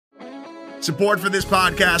Support for this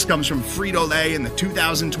podcast comes from Frito-Lay and the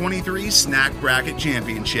 2023 Snack Bracket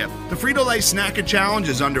Championship. The Frito-Lay Snack Challenge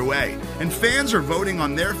is underway, and fans are voting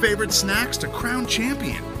on their favorite snacks to crown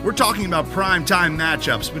champion. We're talking about prime-time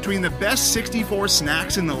matchups between the best 64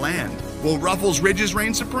 snacks in the land. Will Ruffles Ridges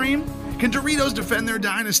reign supreme? Can Doritos defend their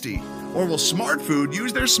dynasty? Or will Smart Food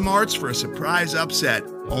use their smarts for a surprise upset?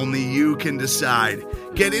 Only you can decide.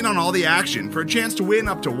 Get in on all the action for a chance to win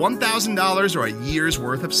up to $1,000 or a year's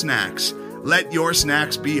worth of snacks. Let your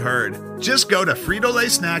snacks be heard. Just go to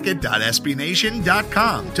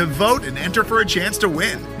fritolaysnacket.sbnation.com to vote and enter for a chance to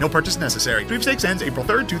win. No purchase necessary. Sweepstakes ends April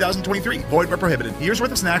 3rd, 2023. Void where prohibited. Year's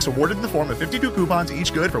worth of snacks awarded in the form of 52 coupons,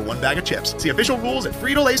 each good for one bag of chips. See official rules at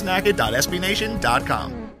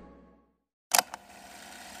fritolaysnacket.sbnation.com.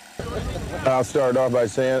 I'll start off by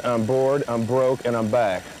saying I'm bored, I'm broke, and I'm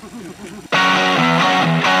back.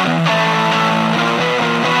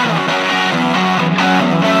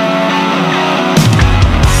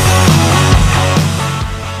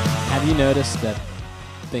 Have you noticed that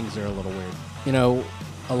things are a little weird? You know,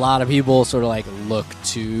 a lot of people sort of like look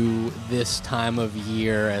to this time of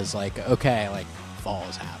year as like, okay, like fall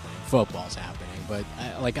is happening, football's happening. But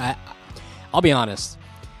I'll be honest,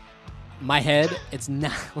 my head, it's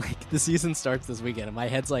not like the season starts this weekend, and my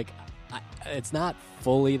head's like, it's not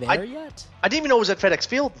fully there yet. I didn't even know it was at FedEx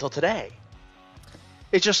Field until today.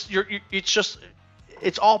 It's just,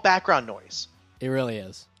 it's all background noise. It really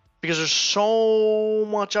is. Because there's so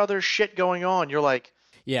much other shit going on. You're like...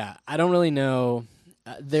 Yeah, I don't really know.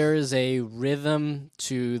 There is a rhythm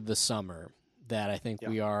to the summer that I think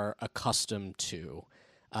we are accustomed to,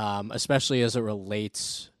 especially as it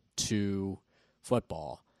relates to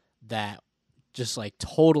football, that just like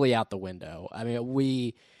totally out the window. I mean,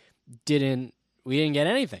 we didn't get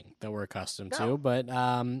anything that we're accustomed to, but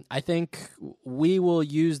I think we will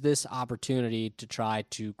use this opportunity to try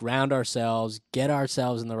to ground ourselves, get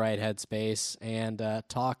ourselves in the right headspace, and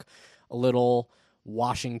talk a little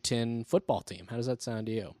Washington football team. How does that sound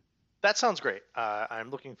to you? That sounds great.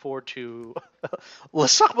 I'm looking forward to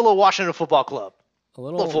let's talk a little Washington Football Club. A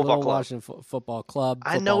little football club. Washington football club.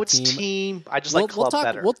 I know it's team. I just like club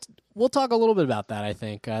better. We'll talk a little bit about that, I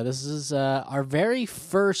think. This is our very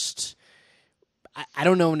first... I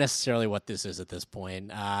don't know necessarily what this is at this point.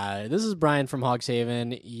 This is Bryan from Hogs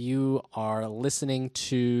Haven. You are listening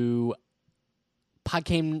to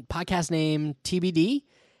podcast name TBD.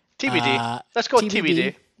 TBD. Let's go with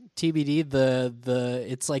TBD. TBD.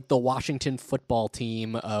 It's like the Washington football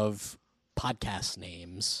team of podcast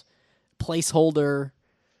names. Placeholder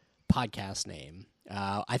podcast name.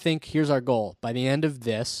 I think here's our goal. By the end of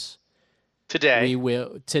this, we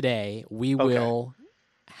will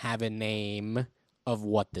have a name of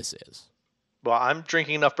what this is. Well, I'm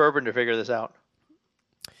drinking enough bourbon to figure this out.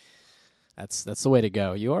 That's the way to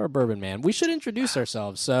go. You are a bourbon man. We should introduce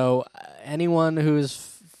ourselves. So anyone who's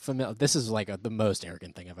familiar, this is like the most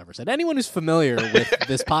arrogant thing I've ever said. Anyone who's familiar with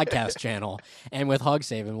this podcast channel and with Hogs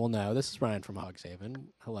Haven will know this is Bryan from Hogs Haven.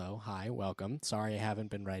 Hello, hi, welcome. Sorry I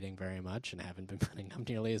haven't been writing very much and haven't been putting up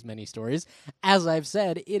nearly as many stories. As I've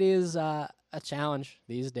said, it is a challenge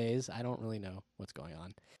these days. I don't really know what's going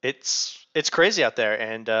on. It's crazy out there,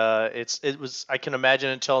 and it was. I can imagine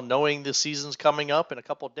until knowing the season's coming up in a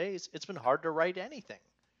couple of days, it's been hard to write anything.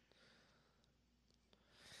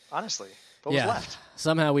 Honestly, what was left?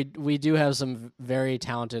 Somehow we do have some very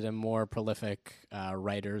talented and more prolific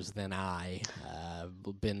writers than I.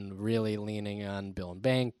 Been really leaning on Bill from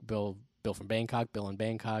Bangkok, Bill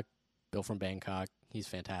from Bangkok. He's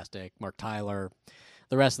fantastic. Mark Tyler,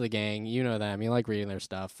 the rest of the gang. You know them. You like reading their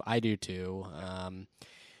stuff. I do too.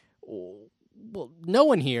 Well, no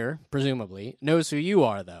one here, presumably, knows who you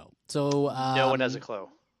are, though. So no one has a clue.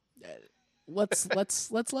 Let's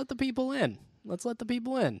let the people in. Let's let the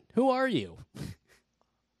people in. Who are you?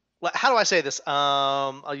 How do I say this?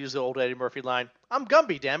 I'll use the old Eddie Murphy line. I'm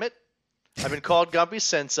Gumbi, damn it. I've been called Gumbi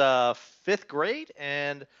since 5th grade,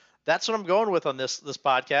 and that's what I'm going with on this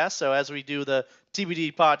podcast. So as we do the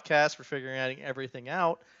TBD podcast, we're figuring everything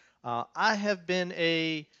out. I have been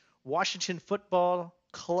a Washington football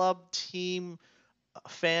club team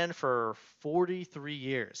fan for 43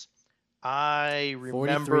 years. I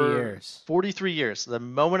remember 43 years. The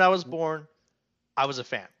moment I was born, I was a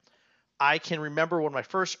fan. I can remember one of my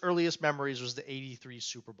first earliest memories was the 83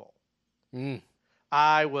 Super Bowl.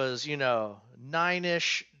 I was,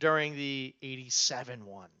 9-ish during the 87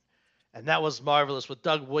 one. And that was marvelous with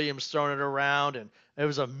Doug Williams throwing it around, and it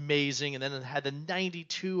was amazing. And then it had the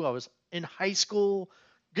 92. I was in high school,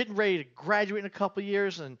 getting ready to graduate in a couple of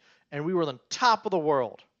years, and we were on top of the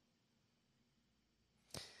world.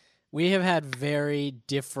 We have had very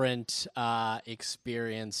different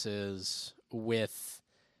experiences with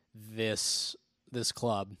this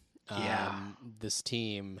club, this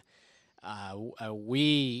team.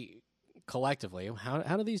 We collectively,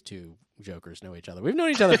 how do these two jokers know each other? We've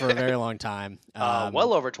known each other for a very long time.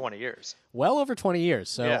 Well over 20 years. Well over 20 years,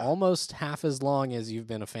 so Yeah. almost half as long as you've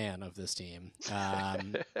been a fan of this team.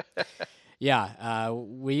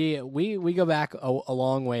 We go back a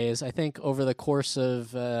long ways. I think over the course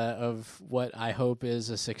of what I hope is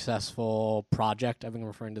a successful project, I've been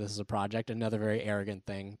referring to this as a project, another very arrogant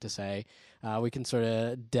thing to say. We can sort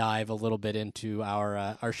of dive a little bit into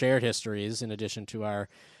our shared histories in addition to our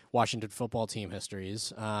Washington football team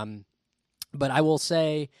histories. But I will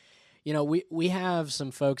say, we have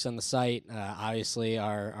some folks on the site, obviously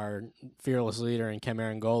our fearless leader in Kem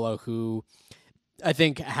Arangolo, who I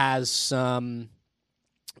think has some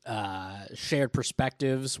shared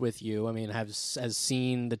perspectives with you. I mean, has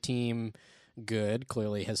seen the team good,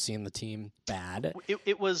 clearly has seen the team bad.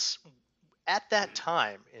 It was at that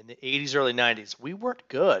time in the 80s, early 90s, we weren't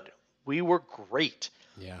good. We were great.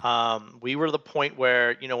 Yeah. We were the point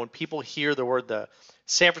where, when people hear the word the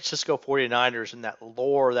San Francisco 49ers and that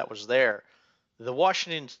lore that was there, the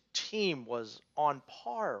Washington team was on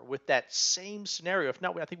par with that same scenario. If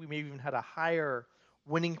not, I think we maybe even had a higher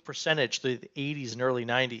winning percentage through the 80s and early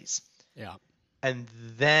 90s. Yeah. And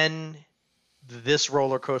then this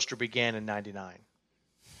roller coaster began in 99.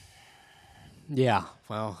 Yeah.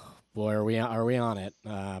 Well, boy, are we on it.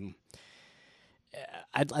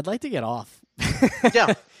 I'd like to get off.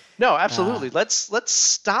 Yeah. No, absolutely. Let's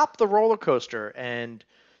stop the roller coaster. And,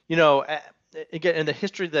 again, in the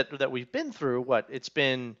history that we've been through, it's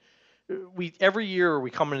been, every year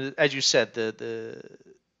we come in, as you said,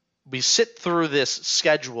 we sit through this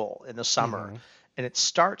schedule in the summer, and it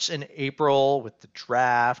starts in April with the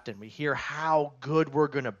draft, and we hear how good we're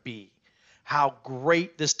going to be, how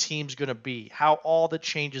great this team's going to be, how all the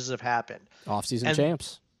changes have happened. Offseason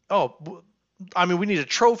champs. Oh, I mean, we need a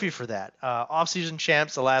trophy for that. Offseason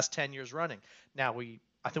champs the last 10 years running. Now,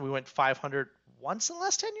 I think we went 500 once in the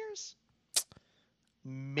last 10 years?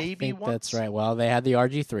 Maybe I think once. That's right. Well, they had the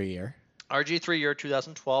RG3 year. RG3 year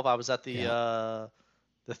 2012. I was at the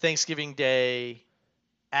Thanksgiving Day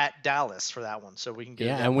at Dallas for that one, so we can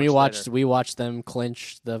get and we watched them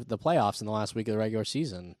clinch the playoffs in the last week of the regular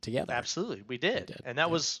season together. Absolutely, we did. And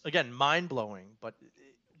that was, again, mind-blowing. But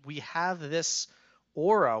we have this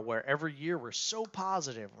aura where every year we're so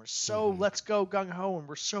positive, we're so let's go gung-ho, and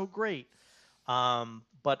we're so great.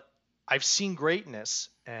 But I've seen greatness,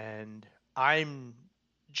 and I'm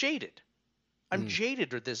jaded. I'm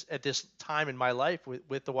jaded at this time in my life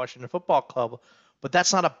with the Washington Football Club, but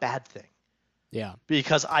that's not a bad thing. Yeah,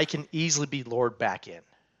 because I can easily be lured back in.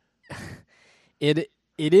 It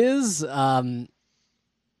is. There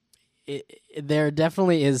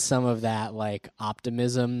definitely is some of that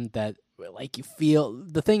optimism that you feel.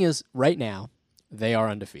 The thing is, right now they are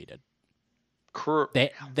undefeated.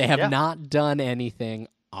 They have not done anything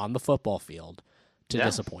on the football field to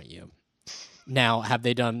disappoint you. Now, have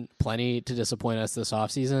they done plenty to disappoint us this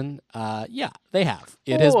offseason? Yeah, they have.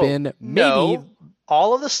 It has been maybe... No,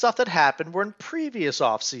 all of the stuff that happened were in previous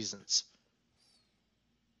off seasons.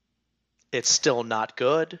 It's still not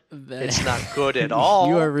good. It's not good at all.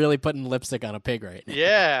 You are really putting lipstick on a pig right now.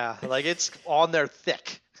 Yeah, it's on there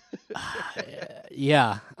thick.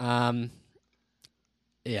 Yeah.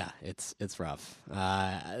 Yeah, it's rough.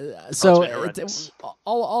 So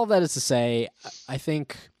all that is to say, I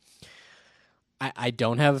think I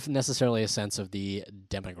don't have necessarily a sense of the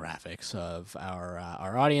demographics of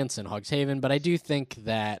our audience in Hogs Haven, but I do think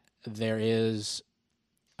that there is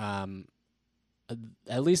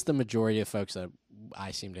at least the majority of folks that I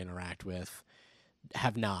seem to interact with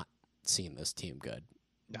have not seen this team good.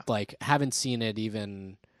 No. Haven't seen it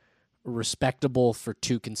even respectable for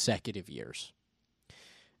 2 consecutive years.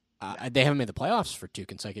 They haven't made the playoffs for 2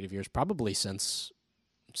 consecutive years, probably since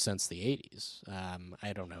the 80s.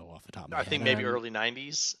 I don't know off the top of my head. I think maybe early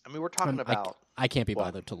 90s. I mean, we're talking about... I can't be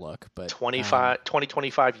bothered to look, but...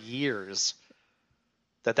 25 years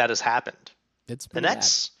that has happened. It's pretty bad.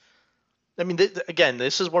 I mean, again,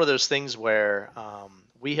 this is one of those things where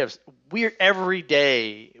we're every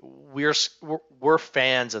day we're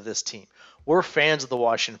fans of this team. We're fans of the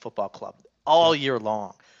Washington Football Club all year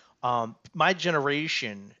long. My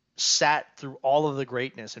generation sat through all of the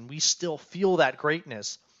greatness, and we still feel that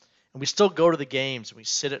greatness, and we still go to the games, and we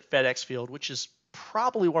sit at FedEx Field, which is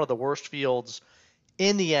probably one of the worst fields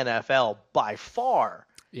in the NFL by far.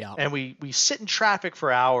 Yeah. And we sit in traffic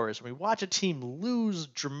for hours, and we watch a team lose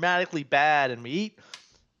dramatically bad, and we eat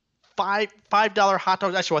 $5 hot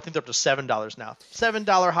dogs. Actually, I think they're up to $7 now.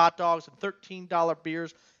 $7 hot dogs and $13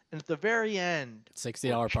 beers. And at the very end,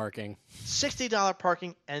 $60 parking. $60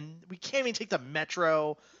 parking, and we can't even take the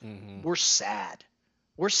metro. Mm-hmm. We're sad.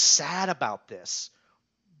 We're sad about this.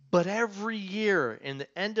 But every year in the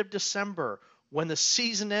end of December, when the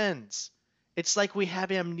season ends, it's like we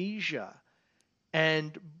have amnesia.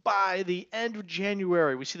 And by the end of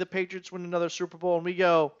January, we see the Patriots win another Super Bowl, and we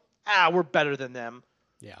go, we're better than them.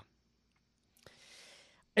 Yeah.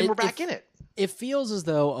 And we're back in it. It feels as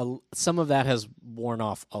though some of that has worn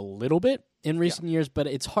off a little bit in recent years, but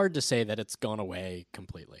it's hard to say that it's gone away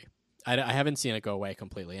completely. I haven't seen it go away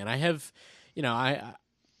completely. And I have, I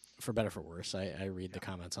for better or for worse, I read the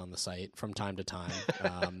comments on the site from time to time.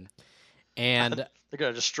 And they're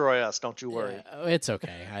going to destroy us. Don't you worry. It's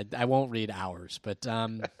okay. I won't read ours, but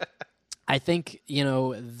I think,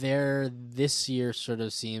 this year sort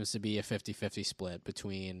of seems to be a 50-50 split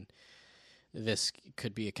between this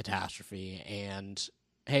could be a catastrophe and,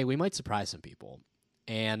 hey, we might surprise some people.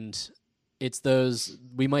 And it's those,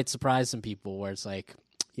 we might surprise some people where it's like,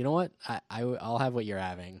 you know what? I'll have what you're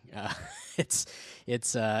having. It's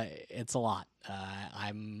a lot.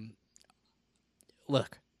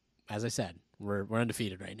 Look, as I said, we're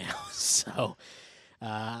undefeated right now. So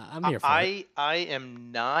I'm here for it. I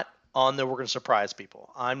am not on the we're going to surprise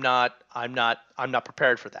people. I'm not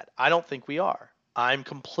prepared for that. I don't think we are. I'm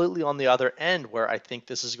completely on the other end where I think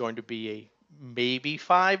this is going to be a maybe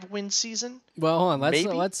 5-win season. Well, hold on. Let's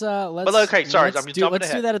But okay, sorry, let's do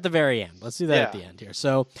that at the very end. Let's do that at the end here.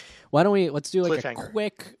 So why don't let's do like a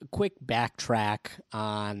quick backtrack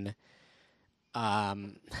on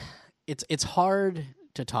it's hard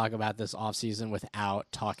to talk about this offseason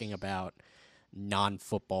without talking about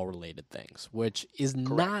non-football related things, which is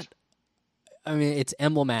not, I mean, it's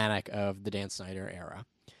emblematic of the Dan Snyder era.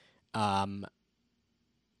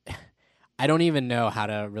 I don't even know how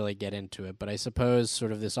to really get into it, but I suppose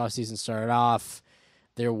sort of this offseason started off,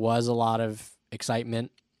 there was a lot of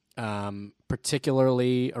excitement,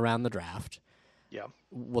 particularly around the draft. Yeah.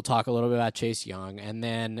 We'll talk a little bit about Chase Young, and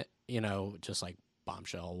then, just like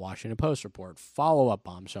bombshell Washington Post report, follow-up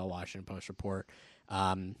bombshell Washington Post report,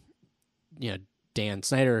 Dan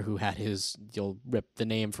Snyder, who had his "you'll rip the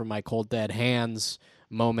name from my cold dead hands"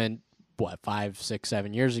 moment, 5, 6,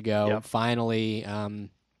 7 years ago, finally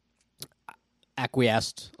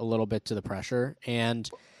acquiesced a little bit to the pressure, and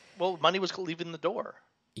money was leaving the door.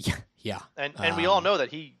 Yeah. And we all know that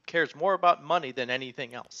he cares more about money than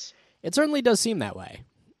anything else. It certainly does seem that way.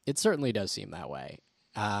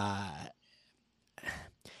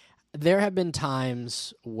 There have been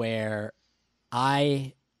times where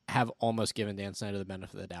I have almost given Dan Snyder the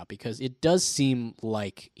benefit of the doubt because it does seem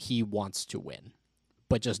like he wants to win,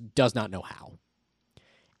 but just does not know how.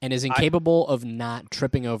 And is incapable of not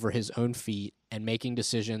tripping over his own feet and making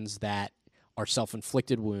decisions that are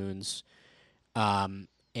self-inflicted wounds,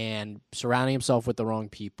 and surrounding himself with the wrong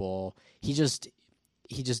people. He just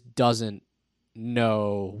doesn't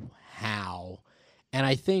know how. And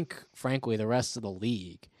I think, frankly, the rest of the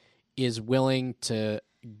league is willing to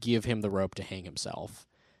give him the rope to hang himself,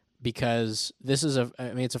 because this is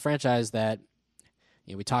it's a franchise that,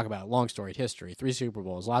 we talk about long storied history, 3 Super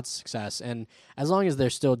Bowls, lots of success, and as long as they're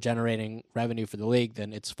still generating revenue for the league,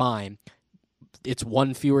 then it's fine. It's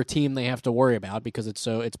one fewer team they have to worry about because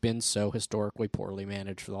it's been so historically poorly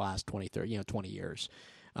managed for the last 20 years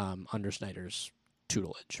under Snyder's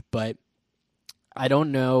tutelage. But I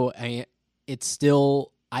don't know. I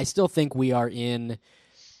still think we are in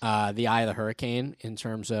the eye of the hurricane in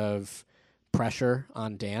terms of pressure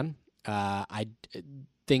on Dan.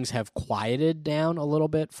 Things have quieted down a little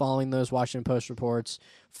bit following those Washington Post reports,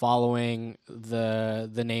 following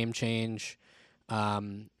the name change,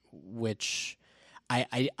 which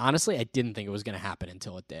I honestly I didn't think it was going to happen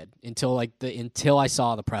until it did. Until I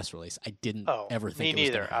saw the press release, I didn't ever think it was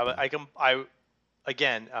going to happen.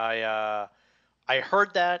 I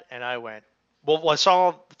heard that and I went, well, I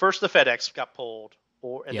saw first the FedEx got pulled,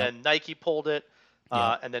 and then Nike pulled it,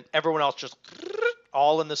 and then everyone else just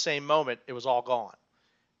all in the same moment. It was all gone.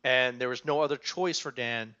 And there was no other choice for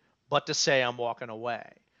Dan but to say, I'm walking away.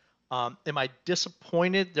 Am I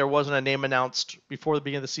disappointed there wasn't a name announced before the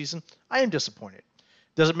beginning of the season? I am disappointed.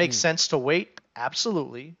 Does it make sense to wait?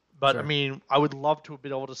 Absolutely. But, Sure. I mean, I would love to have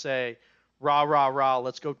been able to say, rah, rah, rah,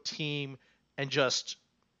 let's go team, and just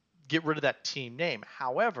get rid of that team name.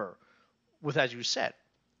 However, as you said,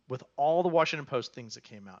 with all the Washington Post things that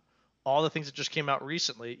came out, all the things that just came out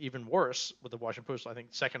recently, even worse with the Washington Post, I think,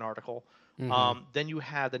 second article. Then you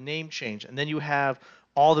have the name change, and then you have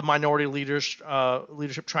all the minority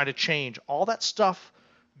leadership trying to change. All that stuff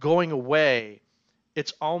going away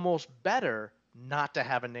it's almost better not to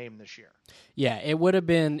have a name this year. Yeah, it would have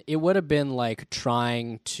been like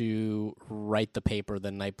trying to write the paper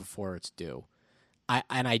the night before it's due. I've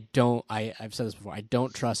said this before. I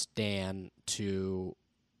don't trust Dan to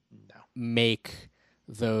make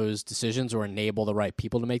those decisions or enable the right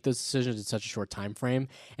people to make those decisions in such a short time frame.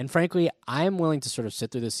 And frankly, I'm willing to sort of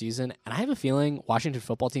sit through this season, and I have a feeling Washington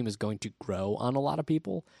football team is going to grow on a lot of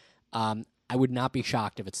people. I would not be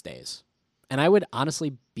shocked if it stays. And I would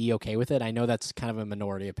honestly be okay with it. I know that's kind of a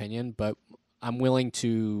minority opinion, but I'm willing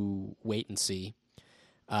to wait and see.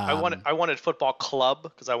 I wanted football club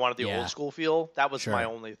because I wanted the old school feel. That was Sure. my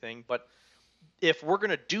only thing. But if we're going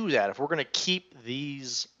to do that, if we're going to keep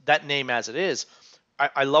that name as it is,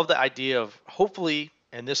 I love the idea of hopefully,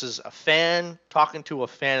 and this is a fan talking to a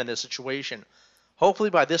fan in this situation, hopefully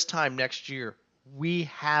by this time next year, we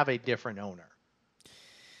have a different owner.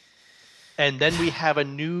 And then we have a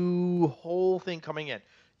new whole thing coming in.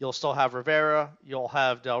 You'll still have Rivera. You'll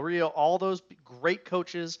have Del Rio. All those great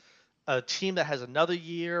coaches. A team that has another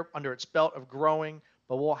year under its belt of growing.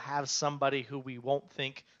 But we'll have somebody who we won't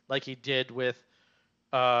think like he did with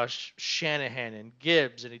Shanahan and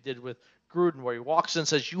Gibbs. And he did with Gruden, where he walks in and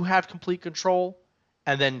says, you have complete control.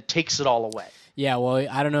 And then takes it all away. Yeah, well,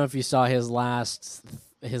 I don't know if you saw his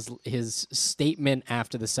statement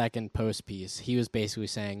after the second post piece. He was basically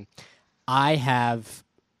saying, I have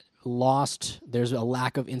there's a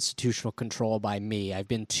lack of institutional control by me. I've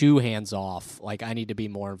been too hands off. Like, I need to be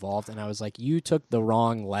more involved. And I was like, you took the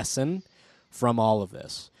wrong lesson from all of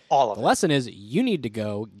this. The lesson is you need to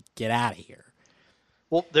go get out of here.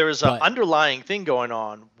 Well, there is an underlying thing going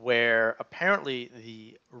on where apparently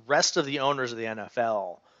the rest of the owners of the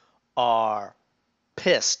NFL are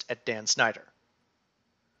pissed at Dan Snyder,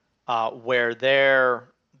 where they're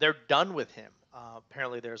done with him.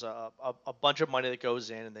 Apparently there's a bunch of money that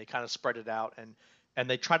goes in, and they kind of spread it out, and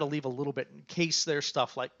they try to leave a little bit in case there's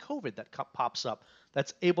stuff like COVID that pops up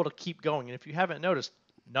that's able to keep going. And if you haven't noticed,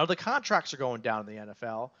 none of the contracts are going down in the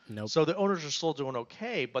NFL. Nope. So the owners are still doing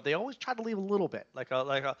okay, but they always try to leave a little bit, like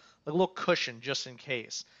a little cushion just in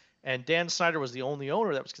case. And Dan Snyder was the only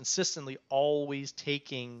owner that was consistently always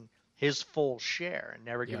taking his full share and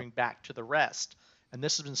never giving back to the rest. And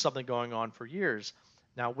this has been something going on for years.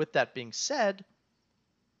 Now, with that being said,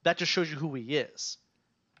 that just shows you who he is.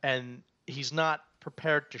 And he's not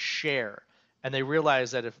prepared to share. And they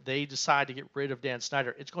realize that if they decide to get rid of Dan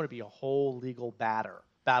Snyder, it's going to be a whole legal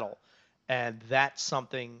battle. And that's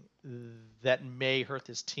something that may hurt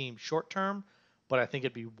this team short term, but I think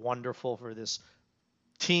it'd be wonderful for this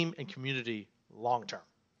team and community long term.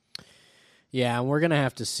 Yeah, and we're going to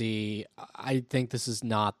have to see. I think this is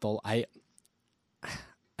not I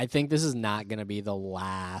think this is not going to be the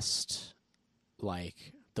last,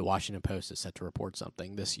 like, the Washington Post is set to report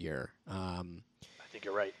something this year. I think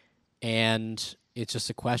you're right. And it's just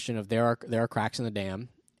a question of there are cracks in the dam,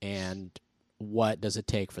 and what does it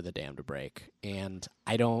take for the dam to break? And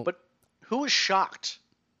I don't. But who was shocked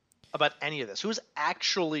about any of this? Who was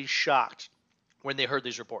actually shocked when they heard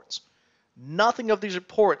these reports? Nothing of these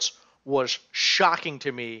reports was shocking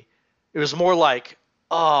to me. It was more like,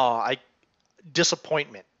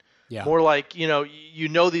 disappointment. Yeah. More like,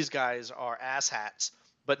 these guys are asshats,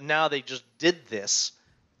 but now they just did this,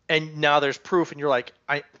 and now there's proof, and you're like,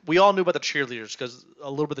 we all knew about the cheerleaders because a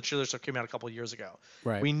little bit of the cheerleaders stuff came out a couple of years ago.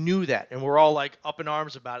 Right. We knew that, and we're all like up in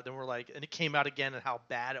arms about it. Then we're like, and it came out again and how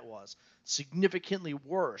bad it was, significantly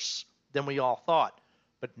worse than we all thought,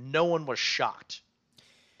 but no one was shocked,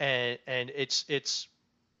 and it's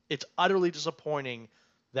utterly disappointing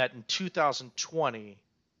that in 2020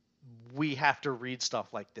 we have to read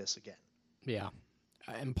stuff like this again. Yeah.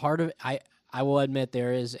 And part of I will admit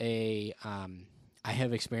there is I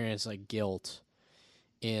have experienced like guilt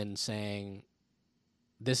in saying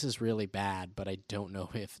this is really bad, but I don't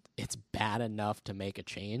know if it's bad enough to make a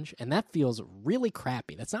change. And that feels really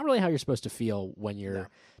crappy. That's not really how you're supposed to feel when you're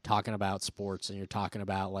talking about sports and you're talking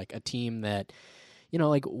about like a team that,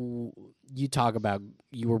 like you talk about,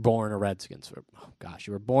 you were born a Redskins.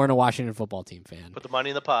 You were born a Washington football team fan. Put the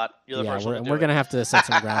money in the pot. You're the first one to do it. We're going to have to set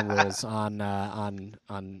some ground rules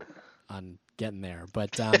on getting there.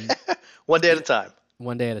 But one day at a time.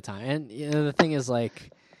 One day at a time. And the thing is,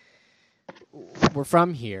 like, we're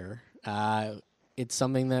from here. It's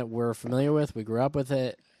something that we're familiar with. We grew up with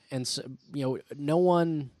it. And, so, no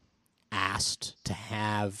one asked to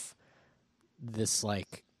have this,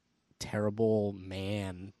 like, terrible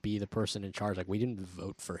man be the person in charge. Like, we didn't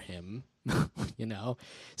vote for him,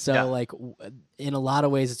 So, like, in a lot of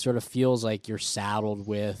ways, it sort of feels like you're saddled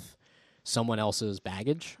with someone else's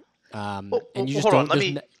baggage. And you just don't,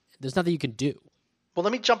 there's nothing you can do. Well,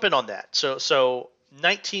 let me jump in on that. So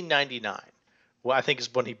 1999. Well, I think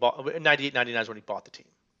is when he bought 98, 99 is when he bought the team.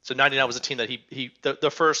 So 99 was the team that the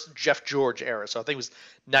first Jeff George era. So I think it was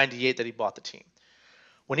 98 that he bought the team.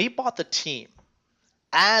 When he bought the team,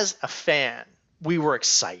 as a fan, we were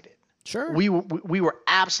excited. Sure. We were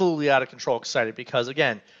absolutely out of control excited because,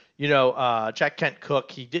 again, Jack Kent Cooke,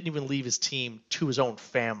 he didn't even leave his team to his own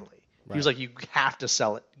family. Right. He was like, you have to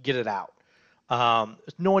sell it, get it out.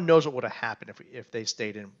 No one knows what would have happened if they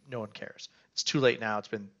stayed in. No one cares. It's too late now. It's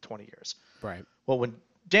been 20 years. Right. Well, when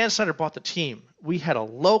Dan Snyder bought the team, we had a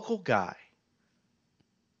local guy,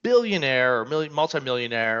 billionaire or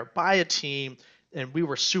multimillionaire, buy a team, and we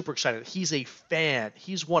were super excited. He's a fan.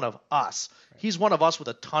 He's one of us. Right. He's one of us with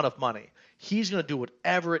a ton of money. He's going to do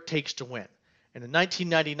whatever it takes to win. And in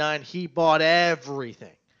 1999, he bought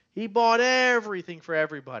everything. He bought everything for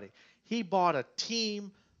everybody. He bought a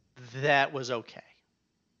team that was okay.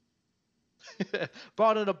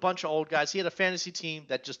 Brought in a bunch of old guys. He had a fantasy team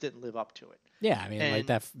that just didn't live up to it. Yeah, I mean, like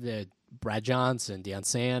that, Brad Johnson, Deion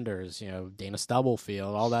Sanders, Dana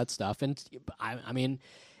Stubblefield, all that stuff. And I mean,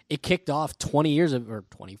 it kicked off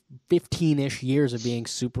 15-ish years of being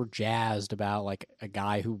super jazzed about like a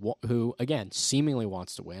guy who again seemingly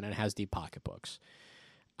wants to win and has deep pocketbooks,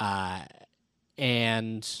 but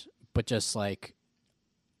just like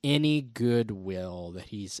any goodwill that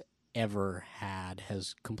he's ever had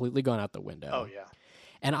has completely gone out the window. Oh yeah,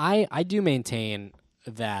 and I do maintain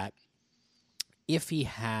that if he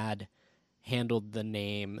had handled the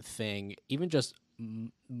name thing even just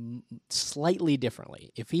slightly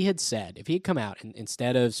differently, if he had come out and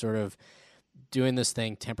instead of sort of doing this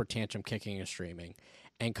thing, temper tantrum kicking and streaming,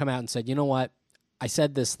 and come out and said, you know what, I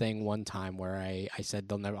said this thing one time where I said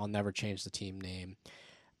I'll never change the team name.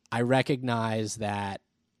 I recognize that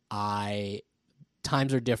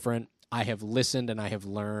times are different. I have listened and I have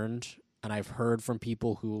learned and I've heard from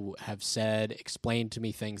people who have explained to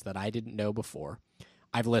me things that I didn't know before.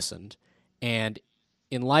 I've listened. And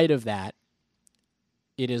in light of that,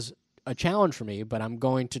 it is a challenge for me, but I'm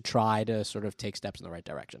going to try to sort of take steps in the right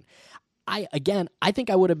direction. I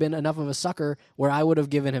think I would have been enough of a sucker where I would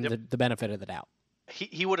have given him the benefit of the doubt.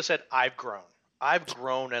 He would have said, I've grown. I've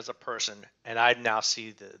grown as a person, and I now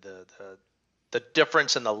see the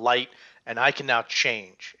difference in the light, and I can now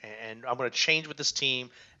change. And I'm going to change with this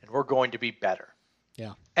team, and we're going to be better.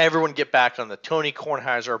 Yeah. Everyone get back on the Tony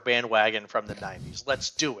Kornheiser bandwagon from the 90s.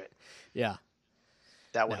 Let's do it. Yeah.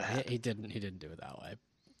 That would have happened. He didn't do it that way.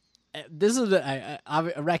 This is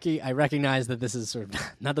I recognize that this is sort of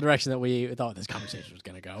not the direction that we thought this conversation was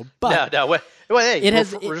going to go. But no.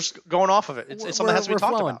 We're just going off of it. It's something that has to be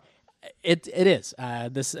talked about. It is.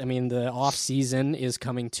 The off season is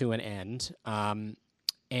coming to an end,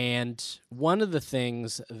 and one of the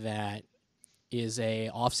things that is a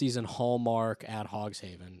off season hallmark at Hogs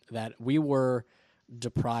Haven that we were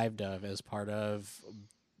deprived of as part of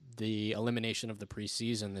the elimination of the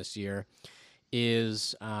preseason this year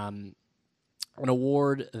is an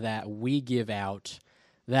award that we give out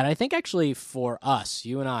that I think actually for us,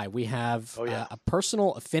 you and I, we have a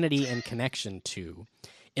personal affinity and connection to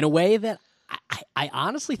in a way that I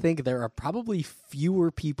honestly think there are probably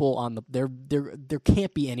fewer people on there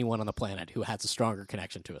can't be anyone on the planet who has a stronger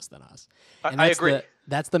connection to us than us. And I agree.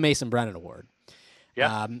 That's the Mason Brennan Award.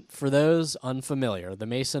 Yeah. For those unfamiliar, the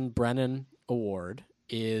Mason Brennan Award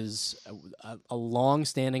is a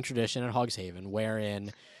long-standing tradition at Hogs Haven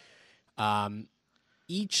wherein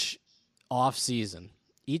each off-season,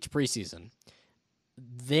 each preseason,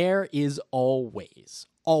 there is always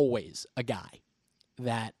a guy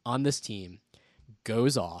that on this team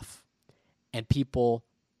goes off and people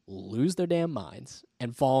lose their damn minds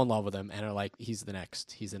and fall in love with him and are like, he's the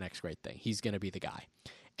next great thing. He's going to be the guy.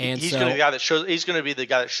 And he's going to be the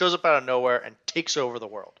guy that shows up out of nowhere and takes over the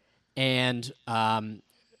world. And 1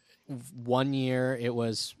 year it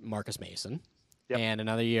was Marcus Mason, and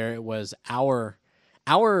another year it was our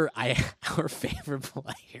favorite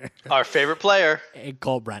player. Our favorite player,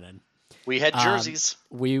 Colt Brennan. We had jerseys.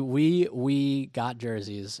 We got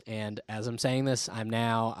jerseys, and as I'm saying this, I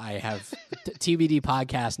have TBD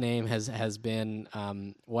podcast name has been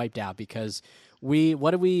wiped out because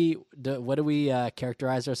what do we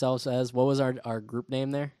characterize ourselves as? What was our group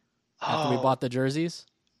name there after we bought the jerseys?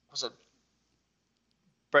 Was it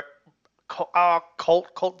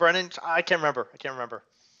Colt Brennan? I can't remember.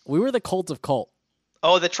 We were the Cult of Colt.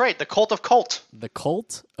 Oh, that's right. The Cult of Colt. The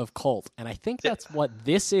Cult of Colt. And I think that's what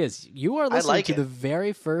this is. You are listening to the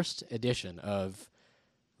very first edition of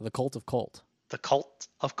the Cult of Colt. The Cult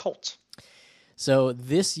of Colt. So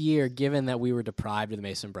this year, given that we were deprived of the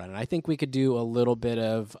Mason Brennan, I think we could do a little bit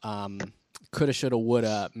of coulda, shoulda,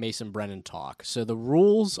 woulda Mason Brennan talk. So the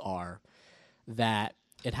rules are that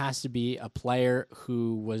it has to be a player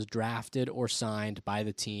who was drafted or signed by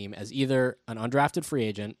the team as either an undrafted free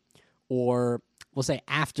agent or we'll say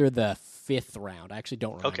after the 5th round. I actually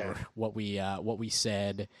don't remember what we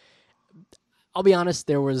said. I'll be honest.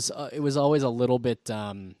 It was always a little bit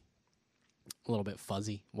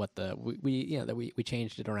fuzzy. What we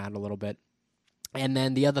changed it around a little bit. And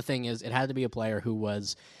then the other thing is it had to be a player who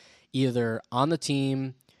was either on the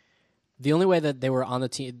team. The only way that they were on the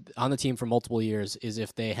team for multiple years is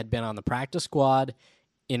if they had been on the practice squad,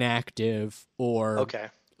 inactive, or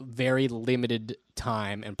very limited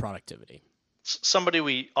time and productivity. Somebody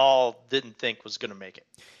we all didn't think was going to make it.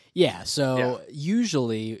 Yeah. So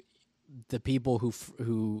usually the people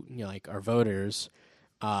who like our voters,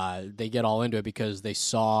 they get all into it because they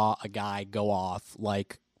saw a guy go off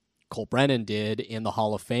like Colt Brennan did in the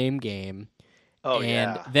Hall of Fame game.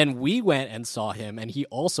 Then we went and saw him, and he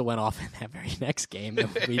also went off in that very next game. And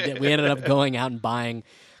we ended up going out and buying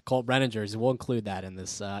Colt Brennan jerseys. We'll include that in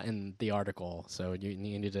this in the article. So you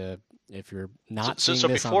need to, if you're not seeing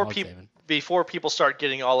this on Hogs Haven. Before people start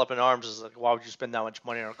getting all up in arms, is like, why would you spend that much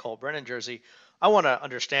money on a Colt Brennan jersey? I want to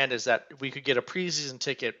understand is that we could get a preseason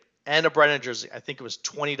ticket and a Brennan jersey. I think it was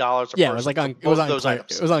 $20 a person. Yeah, it was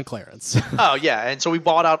items. It was on clearance. Oh yeah, and so we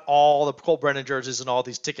bought out all the Colt Brennan jerseys and all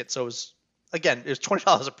these tickets. So it was. Again, it was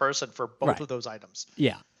 $20 a person for both of those items.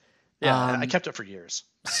 Yeah. Yeah, I kept it for years.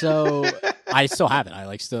 So I still have it.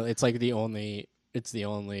 It's like the only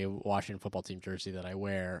Washington football team jersey that I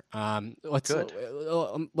wear. Let's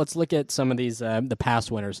look at some of these the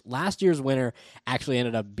past winners. Last year's winner actually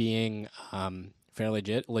ended up being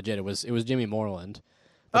fairly legit. It was Jimmy Moreland,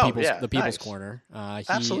 the People's Corner.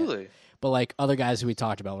 Absolutely. But like other guys who we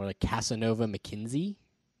talked about were like Casanova McKenzie.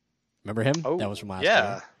 Remember him? Oh, that was from last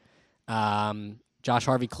year. Josh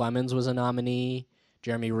Harvey Clemens was a nominee.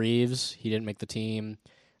 Jeremy Reeves, he didn't make the team.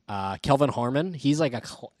 Kelvin Harmon,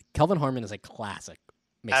 Kelvin Harmon is a classic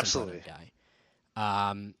Mason Brennan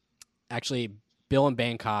guy. Actually, Bill in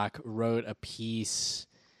Bangkok wrote a piece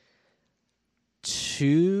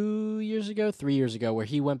 3 years ago, where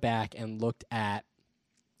he went back and looked at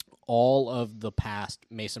all of the past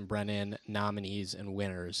Mason Brennan nominees and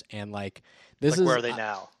winners, and where are they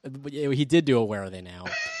now? He did do a where are they now.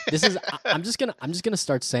 This is I'm just gonna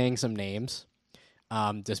start saying some names,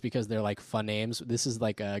 just because they're like fun names. This is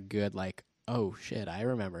like a good oh shit, I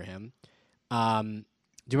remember him. Do you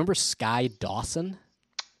remember Sky Dawson?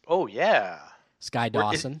 Oh yeah, Sky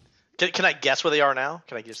Dawson. Can I guess where they are now?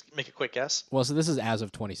 Can I just make a quick guess? Well, so this is as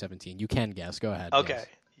of 2017. You can guess. Go ahead. Okay, yes.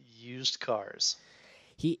 Used cars.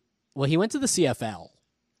 He went to the CFL.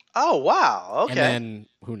 Oh wow! Okay. And then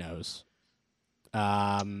who knows?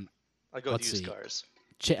 I go with used cars.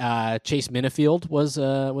 Chase Minifield was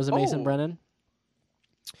a Mason Brennan.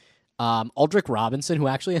 Aldrick Robinson, who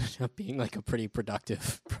actually ended up being like a pretty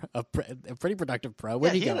productive pro.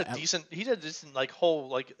 Where did he go? He did a decent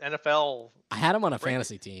whole NFL. I had him on a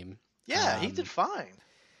fantasy team. Yeah, he did fine.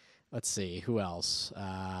 Let's see who else.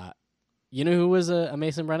 You know who was a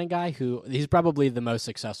Mason Brennan guy? He's probably the most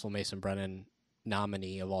successful Mason Brennan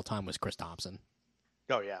nominee of all time was Chris Thompson.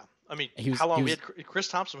 Oh yeah, I mean, how long we had Chris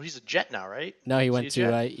Thompson? He's a Jet now, right? No, he went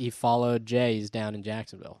to he followed Jay. He's down in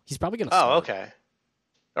Jacksonville. He's probably gonna. Oh, okay.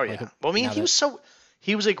 Oh yeah. Well, I mean,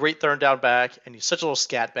 he was a great third down back, and he's such a little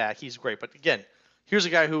scat back. He's great, but again, here's a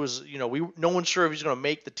guy who was no one's sure if he's going to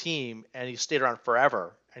make the team, and he stayed around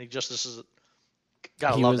forever, and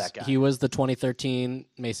gotta love that guy. He was the 2013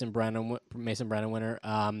 Mason Brennan winner.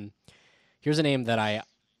 Here's a name that I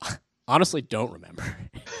honestly don't remember.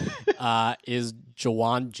 Is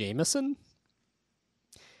Jawan Jameson?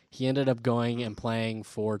 He ended up going and playing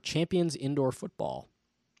for Champions Indoor Football.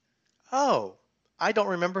 Oh, I don't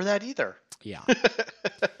remember that either. Yeah.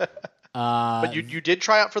 But you did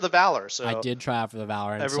try out for the Valor. So I did try out for the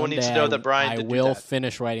Valor. And everyone needs to know that Bryan did will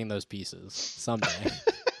finish writing those pieces someday.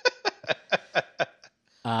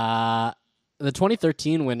 The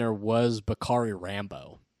 2013 winner was Bakari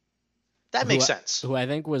Rambo. That makes sense. Who I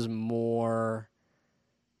think was more...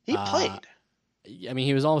 He played. I mean,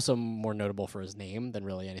 he was also more notable for his name than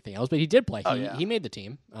really anything else, but he did play. He made the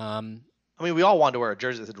team. I mean, we all wanted to wear a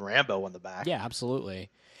jersey that said Rambo on the back. Yeah, absolutely.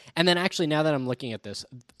 And then actually, now that I'm looking at this,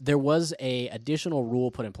 there was a additional rule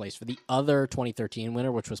put in place for the other 2013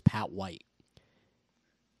 winner, which was Pat White.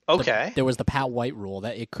 Okay. There was the Pat White rule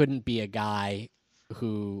that it couldn't be a guy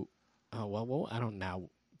who, I don't know.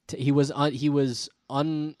 He was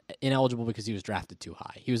ineligible because he was drafted too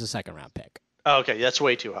high. He was a second-round pick. Oh, okay, that's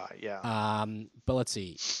way too high, yeah. But let's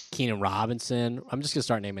see. Keenan Robinson. I'm just going to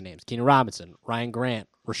start naming names. Keenan Robinson, Ryan Grant,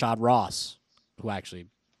 Rashad Ross, who actually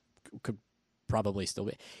could probably still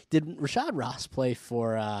be. Did Rashad Ross play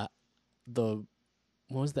for what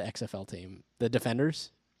was the XFL team? The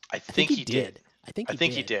Defenders? I think he did. I think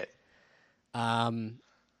he did.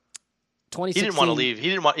 2016, he didn't want to leave. He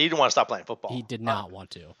didn't want to stop playing football. He did not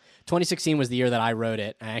want to. 2016 was the year that I wrote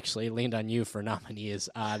it. I actually leaned on you for nominees.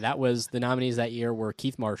 That was the nominees that year were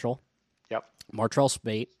Keith Marshall. Yep. Martrell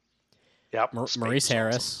Spate. Yep. Maurice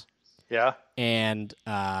Harris. Awesome. Yeah. And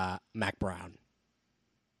Mac Brown.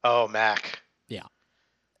 Oh, Mac. Yeah.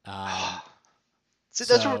 See,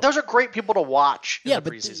 those are great people to watch in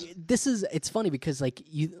the preseason. It's funny because like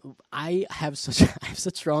I have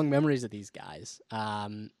such strong memories of these guys.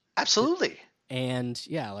 Absolutely. And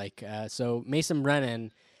yeah, so Mason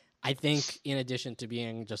Brennan, I think in addition to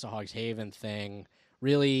being just a Hogs Haven thing,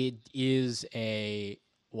 really is a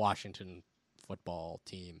Washington football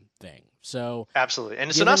team thing. So absolutely. And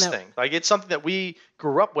it's an us thing. Like it's something that we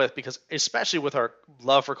grew up with because especially with our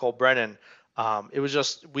love for Cole Brennan, it was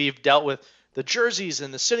just we've dealt with the jerseys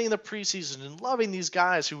and the sitting in the preseason and loving these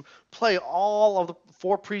guys who play all of the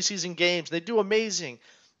 4 preseason games. They do amazing.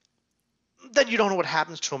 Then you don't know what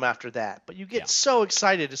happens to them after that. But you get so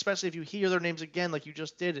excited, especially if you hear their names again like you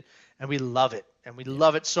just did. And we love it. And we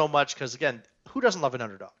love it so much because, again, who doesn't love an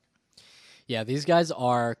underdog? Yeah, these guys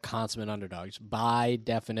are consummate underdogs. By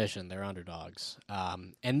definition, they're underdogs.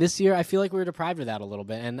 And this year, I feel like we were deprived of that a little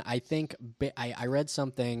bit. And I think I read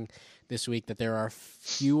something this week that there are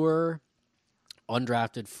fewer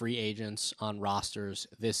undrafted free agents on rosters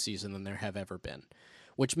this season than there have ever been,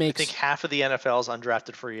 which makes I think half of the NFL's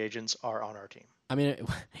undrafted free agents are on our team. I mean, it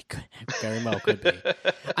very well could be.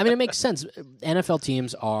 I mean, it makes sense. NFL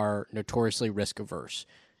teams are notoriously risk averse.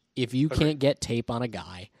 If you can't get tape on a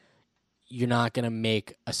guy, you're not going to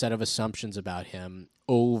make a set of assumptions about him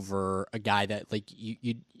over a guy that like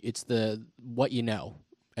you it's the what you know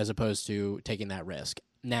as opposed to taking that risk.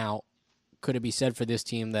 Now, could it be said for this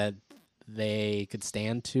team that they could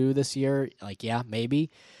stand to this year? Like, yeah, maybe.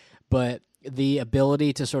 But the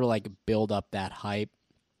ability to sort of like build up that hype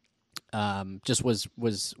just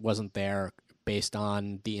wasn't there based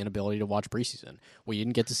on the inability to watch preseason. We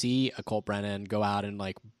didn't get to see a Colt Brennan go out and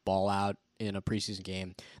like ball out in a preseason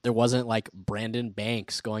game. There wasn't like Brandon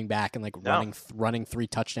Banks going back and like running 3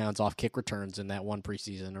 touchdowns off kick returns in that one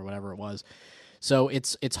preseason or whatever it was. So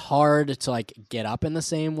it's hard to like get up in the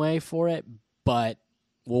same way for it, but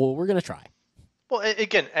we're gonna try. Well,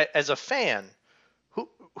 again, as a fan,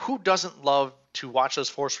 who doesn't love to watch those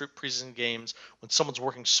 4 preseason games when someone's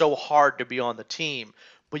working so hard to be on the team?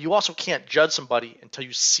 But you also can't judge somebody until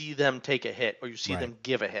you see them take a hit or you see them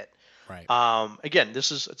give a hit. Right. Again,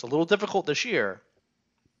 it's a little difficult this year,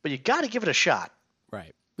 but you got to give it a shot.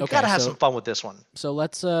 Right. You got to have some fun with this one. So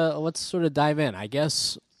let's sort of dive in. I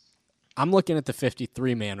guess I'm looking at the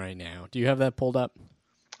 53 man right now. Do you have that pulled up?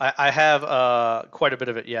 I have quite a bit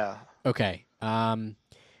of it. Yeah. Okay.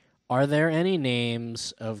 Are there any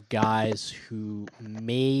names of guys who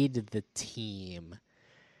made the team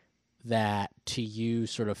that to you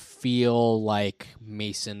sort of feel like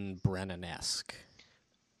Mason Brennan-esque?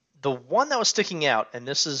 The one that was sticking out, and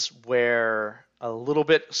this is where a little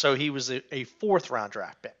bit, so he was a 4th round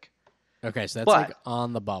draft pick. Okay, so that's like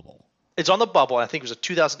on the bubble. It's on the bubble. I think it was a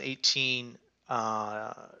 2018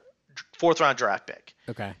 4th round draft pick.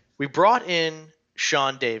 Okay. We brought in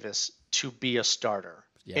Sean Davis to be a starter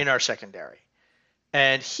in our secondary.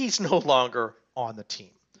 And he's no longer on the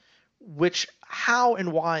team. Which, how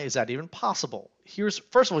and why is that even possible? First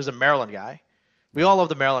of all, he's a Maryland guy. We all love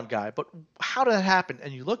the Maryland guy. But how did that happen?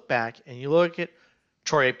 And you look back and you look at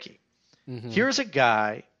Troy Apke. Mm-hmm. Here's a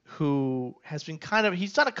guy who has been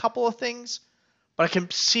he's done a couple of things, but I can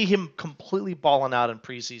see him completely balling out in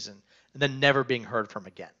preseason and then never being heard from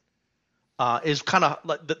again. Is kind of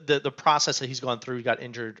like the process that he's gone through. He got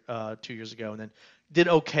injured 2 years ago and then did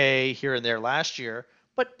okay here and there last year.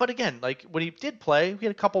 But again, like when he did play, he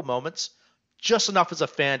had a couple moments, just enough as a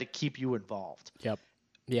fan to keep you involved. Yep.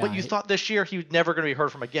 Yeah. But you thought this year he was never going to be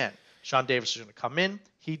heard from again. Sean Davis is going to come in.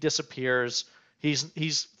 He disappears. He's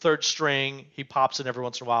 3rd string. He pops in every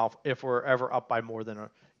once in a while if we're ever up by more than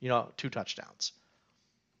 2 touchdowns.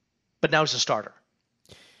 But now he's a starter.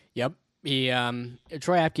 Yep.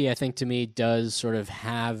 Troy Apke, I think, to me, does sort of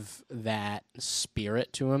have that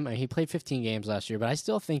spirit to him. I mean, he played 15 games last year, but I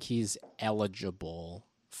still think he's eligible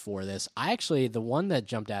for this. The one that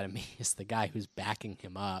jumped out at me is the guy who's backing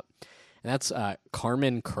him up, and that's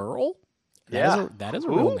Carmen Curl. That is a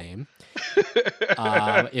real name.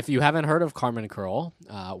 If you haven't heard of Carmen Curl,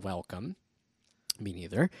 welcome. Me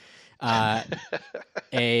neither.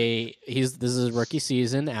 This is his rookie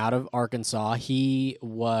season out of Arkansas. He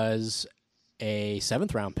was a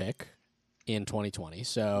 7th round pick in 2020,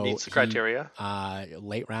 so meets the criteria.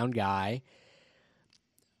 Late round guy.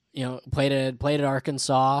 played at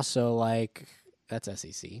Arkansas, so like that's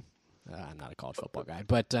SEC. I'm not a college football guy,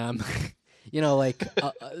 but I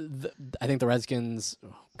think the Redskins.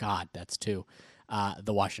 Oh God, that's two.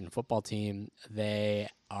 The Washington football team, they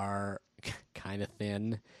are kind of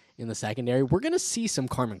thin in the secondary. We're gonna see some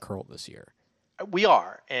Carmen Curl this year. We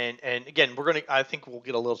are, and again, I think we'll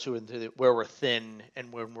get a little too into where we're thin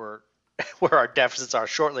and when we're where our deficits are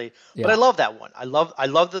shortly. Yeah. But I love that one. I love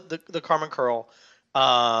the Carmen Curl.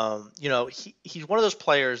 He's one of those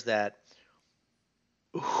players that,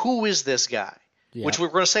 who is this guy? Yeah. Which we're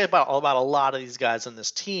going to say about a lot of these guys on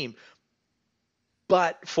this team.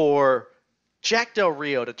 But for Jack Del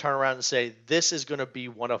Rio to turn around and say, this is going to be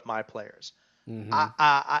one of my players.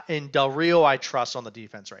 Mm-hmm. In Del Rio, I trust on the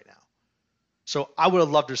defense right now. So I would have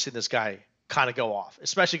loved to see this guy kind of go off,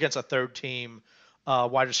 especially against a third team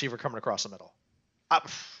wide receiver coming across the middle.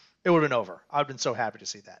 It would have been over. I would have been so happy to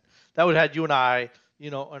see that. That would have had you and I,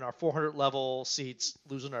 in our 400 level seats,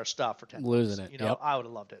 losing our stuff for 10 losing minutes. Yep. I would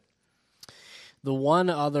have loved it.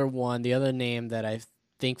 The other name that I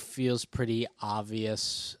think feels pretty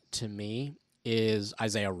obvious to me is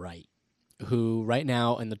Isaiah Wright, who right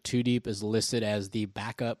now in the 2 deep is listed as the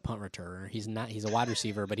backup punt returner. He's a wide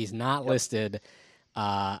receiver, but he's not listed.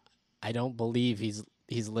 I don't believe he's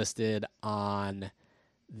listed on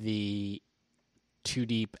the 2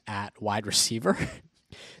 deep at wide receiver.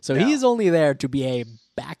 So he's only there to be a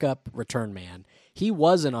backup return man. He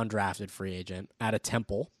was an undrafted free agent at a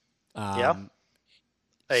Temple.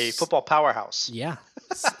 A football powerhouse. Yeah.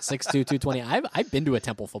 6'2", 220. I've been to a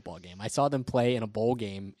Temple football game. I saw them play in a bowl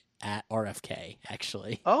game at RFK,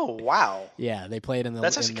 actually. Oh, wow. Yeah, they played in the...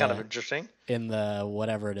 That's actually kind of interesting. In the,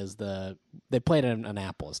 whatever it is, they played in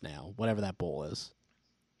Annapolis now, whatever that bowl is.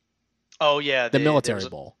 Oh, yeah. The military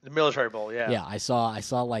bowl. The military bowl, yeah. Yeah, I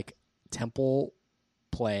saw like Temple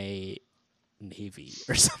play Navy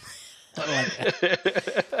or something.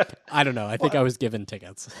 I don't know. I think I was given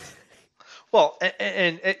tickets. Well,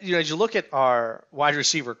 and as you look at our wide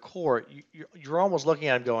receiver core, you're almost looking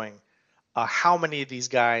at him going, how many of these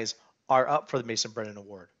guys are up for the Mason Brennan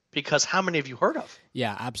Award? Because how many have you heard of?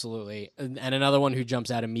 Yeah, absolutely. And another one who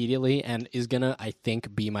jumps out immediately and is going to, I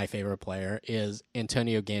think, be my favorite player is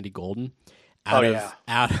Antonio Gandy-Golden out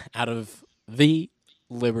of the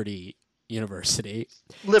Liberty University.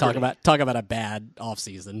 Liberty. Talk about a bad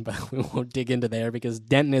offseason, but we won't dig into there because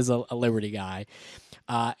Denton is a Liberty guy.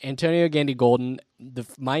 Antonio Gandy-Golden,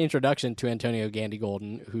 my introduction to Antonio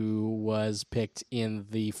Gandy-Golden, who was picked in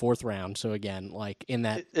the 4th round. So again, like in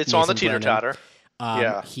that, it's Mason on the teeter-totter.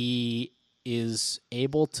 He is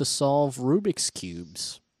able to solve Rubik's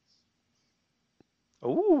cubes.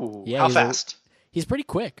 Ooh, yeah, how fast? He's pretty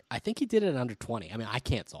quick. I think he did it in under 20. I mean, I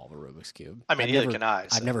can't solve a Rubik's cube. I mean, neither can I.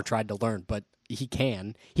 So. I've never tried to learn, but he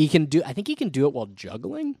can. I think he can do it while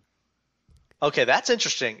juggling. Okay, that's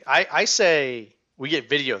interesting. I say we get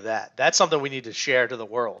video of that. That's something we need to share to the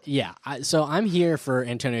world. Yeah, so I'm here for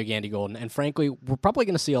Antonio Gandy-Golden, and frankly, we're probably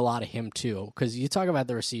going to see a lot of him too, because you talk about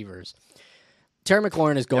the receivers. Terry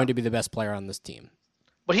McLaurin is going to be the best player on this team.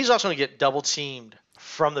 But he's also going to get double-teamed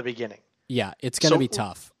from the beginning. Yeah, it's going to be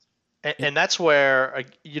tough. And that's where,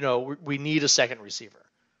 we need a second receiver.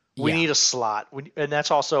 We need a slot. And that's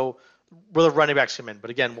also where the running backs come in. But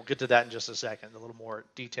again, we'll get to that in just a second, a little more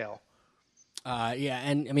detail.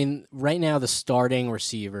 And I mean, right now the starting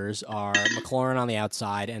receivers are McLaurin on the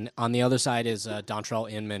outside, and on the other side is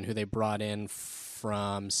Dontrell Inman, who they brought in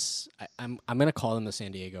from. I'm going to call them the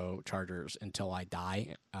San Diego Chargers until I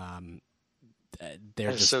die.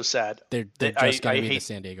 They're just so sad. They're just going to be the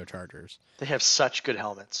San Diego Chargers. They have such good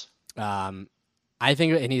helmets. I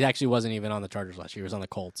think, and he actually wasn't even on the Chargers last year. He was on the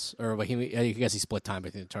Colts, or I guess he split time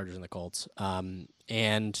between the Chargers and the Colts.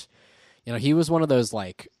 And he was one of those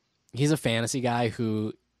he's a fantasy guy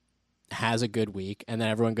who has a good week, and then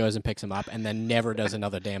everyone goes and picks him up, and then never does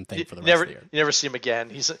another damn thing for the rest of the year. You never see him again.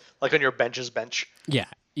 He's like on your bench's bench. Yeah.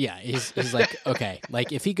 He's like, okay,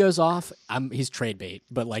 if he goes off, he's trade bait,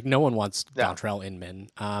 but no one wants Dontrell Inman.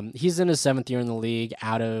 He's in his 7th year in the league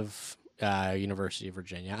out of University of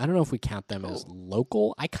Virginia. I don't know if we count them as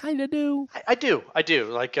local. I kind of do. I do.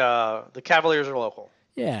 The Cavaliers are local.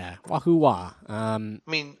 Yeah. Wahoo wah. I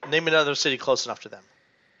mean, name another city close enough to them.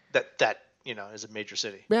 That is a major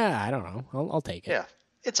city. Yeah, I don't know. I'll take it. Yeah,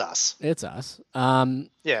 it's us.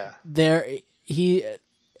 Yeah.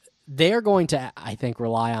 They're going to, I think,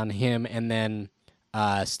 rely on him and then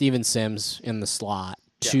Steven Sims in the slot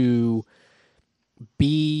to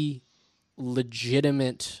be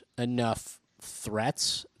legitimate enough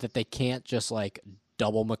threats that they can't just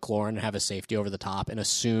double McLaurin and have a safety over the top and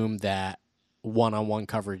assume that one-on-one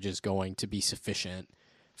coverage is going to be sufficient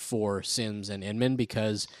for Sims and Inman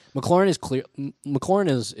because McLaurin is clear. McLaurin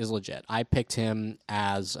is legit. I picked him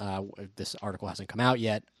as this article hasn't come out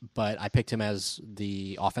yet, but I picked him as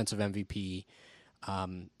the offensive MVP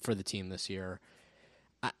for the team this year.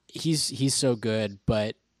 He's so good,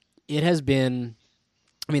 but it has been.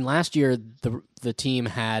 I mean, last year the team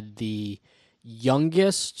had the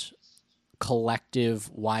youngest collective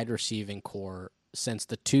wide receiving core since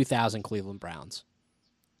the 2000 Cleveland Browns.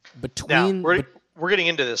 We're getting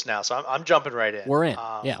into this now, so I'm jumping right in. We're in.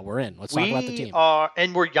 We're in. Let's talk about the team.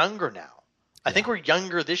 And we're younger now. I think we're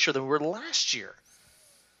younger this year than we were last year.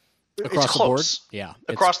 Across the board? Yeah.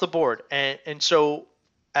 Across the board. And so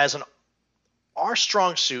our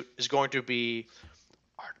strong suit is going to be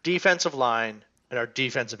our defensive line and our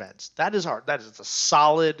defensive ends. That is the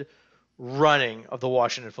solid running of the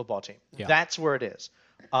Washington football team. Yeah. That's where it is.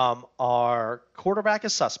 Our quarterback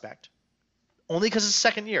is suspect. Only because it's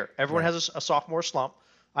second year. Everyone has a sophomore slump.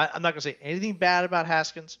 I'm not going to say anything bad about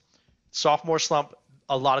Haskins. Sophomore slump,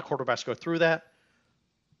 a lot of quarterbacks go through that.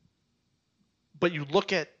 But you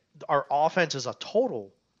look at our offense as a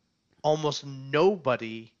total, almost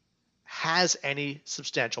nobody has any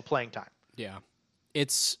substantial playing time. Yeah.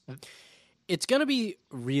 It's going to be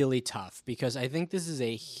really tough because I think this is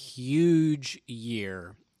a huge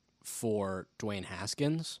year for Dwayne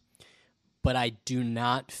Haskins. But I do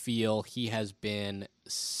not feel he has been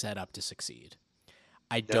set up to succeed.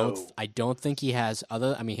 I don't think he has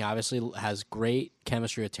he obviously has great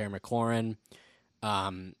chemistry with Terry McLaurin.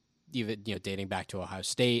 Even dating back to Ohio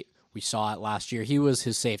State, we saw it last year. He was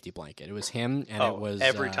his safety blanket. It was him, and it was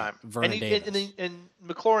every time. Vernon Davis. And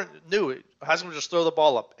McLaurin knew it. Haskins would just throw the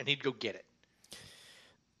ball up, and he'd go get it.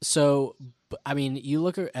 So, I mean, you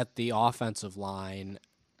look at the offensive line.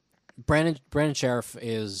 Brandon Sheriff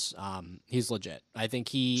is he's legit. I think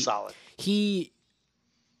solid. He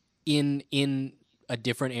in a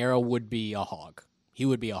different era would be a hog. He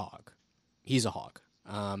would be a hog. He's a hog.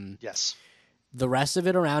 Yes. The rest of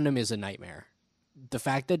it around him is a nightmare. The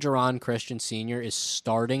fact that Jerron Christian Sr. is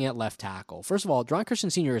starting at left tackle. First of all, Jerron Christian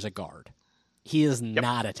Sr. is a guard. He is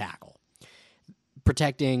not a tackle.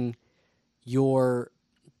 Protecting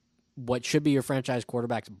what should be your franchise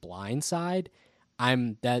quarterback's blind side.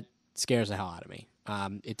 That scares the hell out of me.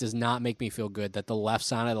 It does not make me feel good that the left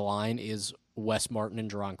side of the line is Wes Martin and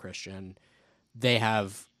Jerron Christian. They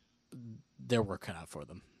have their work cut out for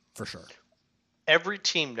them, for sure. Every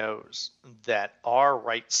team knows that our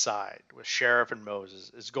right side with Sheriff and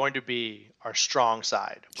Moses is going to be our strong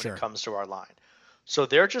side when it comes to our line. So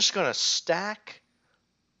they're just going to stack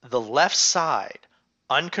the left side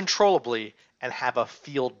uncontrollably and have a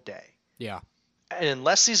field day. Yeah. And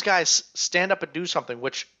unless these guys stand up and do something,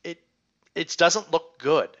 which it doesn't look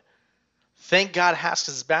good. Thank God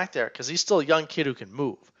Haskins is back there because he's still a young kid who can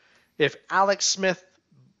move. If Alex Smith,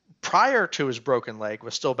 prior to his broken leg,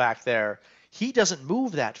 was still back there, he doesn't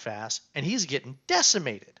move that fast, and he's getting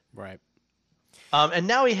decimated. Right. And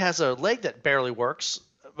now he has a leg that barely works,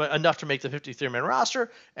 but enough to make the 53-man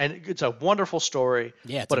roster, and it's a wonderful story.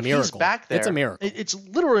 Yeah, but a miracle. He's back there, it's a miracle. It's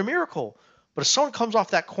literally a miracle. But if someone comes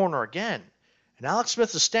off that corner again, and Alex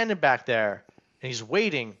Smith is standing back there, and he's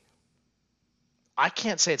waiting, I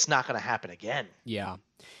can't say it's not going to happen again. Yeah.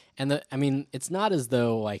 And it's not as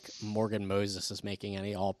though like Morgan Moses is making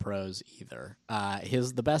any all pros either.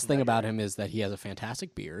 The best thing about him is that he has a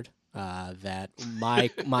fantastic beard. That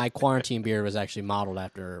my quarantine beard was actually modeled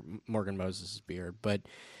after Morgan Moses' beard. But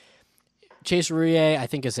Chase Roullier, I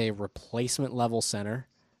think, is a replacement level center.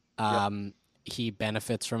 He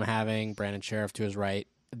benefits from having Brandon Sheriff to his right.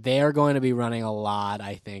 They are going to be running a lot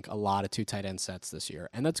of two tight end sets this year.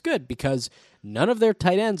 And that's good because none of their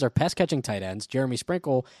tight ends are pass-catching tight ends. Jeremy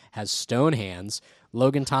Sprinkle has stone hands.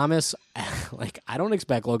 Logan Thomas, I don't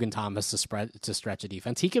expect Logan Thomas to stretch a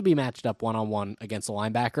defense. He could be matched up one-on-one against a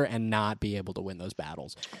linebacker and not be able to win those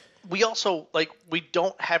battles. We also, we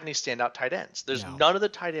don't have any standout tight ends. There's none of the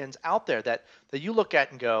tight ends out there that you look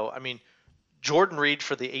at and go, I mean, Jordan Reed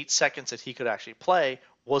for the 8 seconds that he could actually play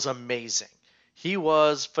was amazing. He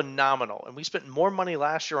was phenomenal. And we spent more money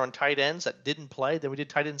last year on tight ends that didn't play than we did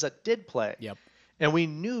tight ends that did play. Yep. And we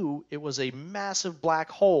knew it was a massive black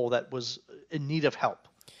hole that was in need of help.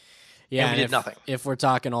 Yeah, and we did nothing. If we're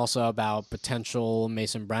talking also about potential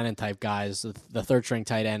Mason Brennan type guys, the third string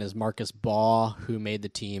tight end is Marcus Baugh, who made the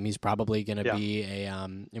team. He's probably going to be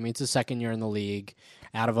it's his second year in the league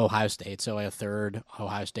out of Ohio State, so a third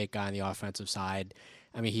Ohio State guy on the offensive side.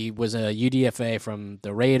 I mean, he was a UDFA from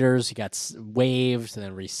the Raiders. He got waived and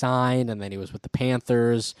then re-signed, and then he was with the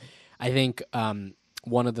Panthers. I think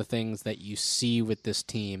one of the things that you see with this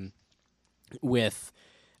team with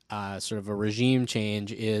sort of a regime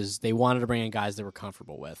change is they wanted to bring in guys they were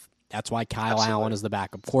comfortable with. That's why Kyle Allen is the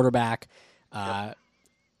backup quarterback. I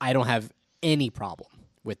don't have any problem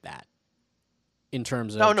with that in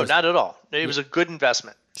terms of no, not at all. It was a good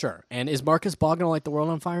investment. Sure. And is Marcus Ball going to light the world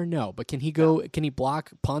on fire? No. But can he go? No. Can he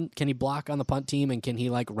block punt? Can he block on the punt team? And can he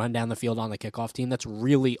like run down the field on the kickoff team? That's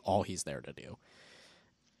really all he's there to do.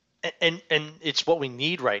 And it's what we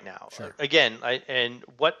need right now. Sure. Again,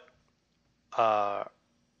 what Riverboat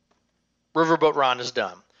Ron has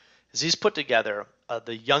done is he's put together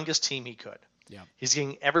the youngest team he could. Yeah. He's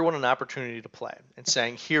giving everyone an opportunity to play and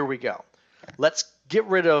saying, here we go. Let's get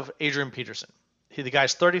rid of Adrian Peterson. The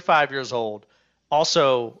guy's 35 years old.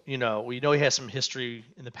 Also, we know he has some history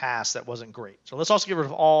in the past that wasn't great. So let's also get rid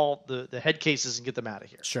of all the head cases and get them out of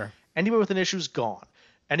here. Sure. Anybody with an issue is gone.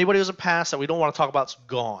 Anybody who has a past that we don't want to talk about is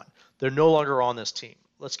gone. They're no longer on this team.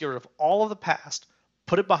 Let's get rid of all of the past,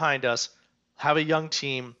 put it behind us, have a young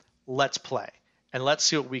team, let's play, and let's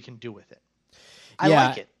see what we can do with it. I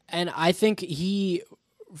like it. And I think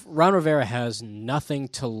Ron Rivera has nothing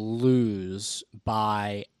to lose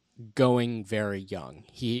by going very young.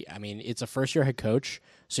 It's a first-year head coach,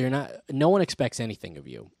 so no one expects anything of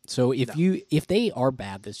you. So if they are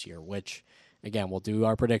bad this year, which again, we'll do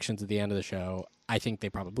our predictions at the end of the show, I think they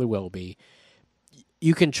probably will be.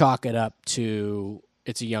 You can chalk it up to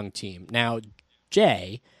it's a young team. Now,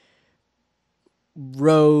 Jay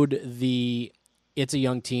rode the it's a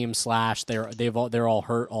young team / they're all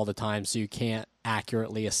hurt all the time, so you can't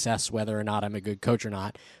accurately assess whether or not I'm a good coach or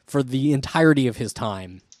not for the entirety of his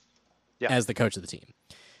time as the coach of the team.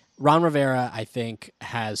 Ron Rivera, I think,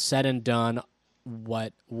 has said and done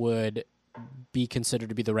what would be considered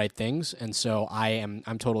to be the right things, and so I'm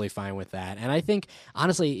totally fine with that. And I think,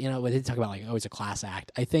 honestly, when they talk about it's a class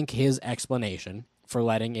act, I think his explanation for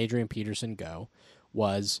letting Adrian Peterson go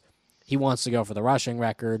was he wants to go for the rushing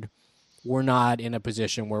record. We're not in a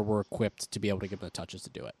position where we're equipped to be able to give him the touches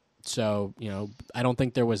to do it. So, I don't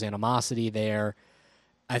think there was animosity there.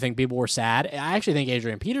 I think people were sad. I actually think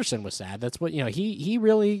Adrian Peterson was sad. That's what, he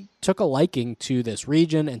really took a liking to this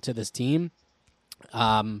region and to this team.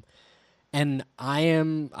 And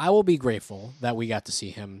I will be grateful that we got to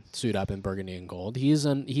see him suit up in burgundy and gold. He is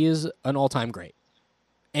an all-time great.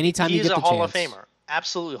 Anytime you get the chance. He's a Hall of Famer.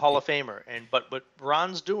 Absolutely Hall of Famer. But what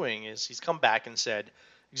Ron's doing is he's come back and said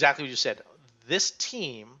exactly what you said. This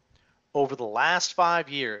team over the last 5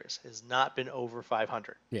 years has not been over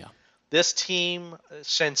 500. Yeah. This team,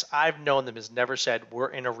 since I've known them, has never said we're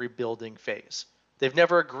in a rebuilding phase. They've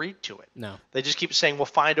never agreed to it. No. They just keep saying we'll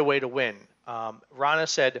find a way to win. Ron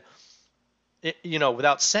has said,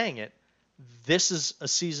 without saying it, this is a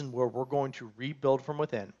season where we're going to rebuild from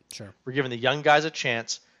within. Sure. We're giving the young guys a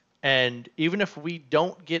chance. And even if we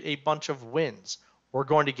don't get a bunch of wins, we're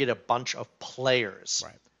going to get a bunch of players.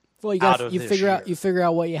 Right. Well, you figure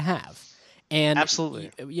out what you have. And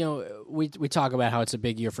absolutely, we talk about how it's a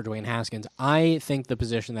big year for Dwayne Haskins. I think the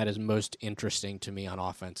position that is most interesting to me on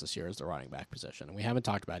offense this year is the running back position, and we haven't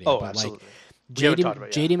talked about it yet. Oh, but absolutely. J.D.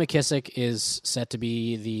 McKissick is set to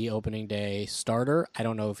be the opening day starter. I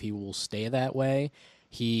don't know if he will stay that way.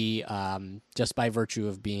 He just by virtue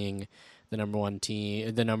of being the number one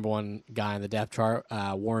guy on the depth chart,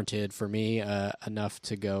 warranted for me enough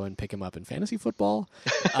to go and pick him up in fantasy football.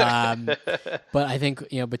 But I think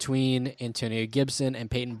between Antonio Gibson and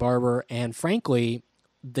Peyton Barber, and frankly,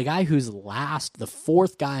 the guy who's the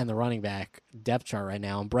fourth guy on the running back depth chart right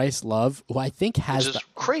now, and Bryce Love, who I think has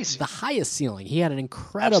the highest ceiling. He had an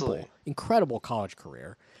incredible college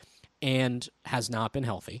career, and has not been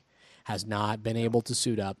healthy, has not been able to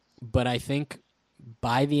suit up. But I think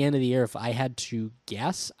by the end of the year, if I had to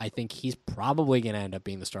guess, I think he's probably going to end up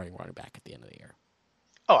being the starting running back at the end of the year.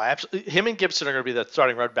 Oh, absolutely. Him and Gibson are going to be the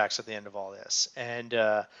starting running backs at the end of all this. And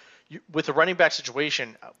with the running back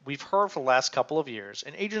situation, we've heard for the last couple of years,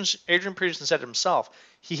 and Adrian Peterson said himself,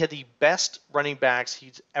 he had the best running backs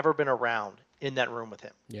he's ever been around in that room with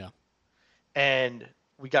him. Yeah. And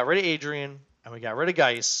we got rid of Adrian, and we got rid of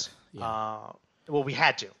Geis. Yeah. We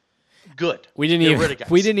had to. Good. We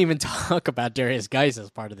didn't even talk about Darius Geis as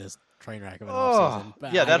part of this train wreck of an offseason.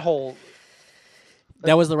 Yeah, that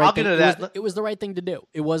was the right thing. It was the right thing to do.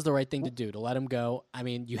 It was the right thing to do to let him go. I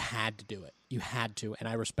mean, you had to do it. You had to, and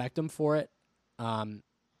I respect him for it.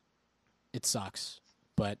 It sucks,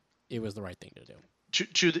 but it was the right thing to do.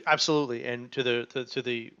 Absolutely, and to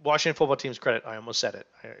the Washington football team's credit, I almost said it.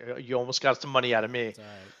 You almost got some money out of me. Right.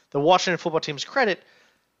 The Washington football team's credit.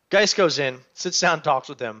 Geis goes in, sits down, talks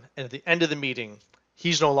with them, and at the end of the meeting,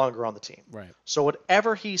 he's no longer on the team. Right. So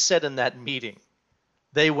whatever he said in that meeting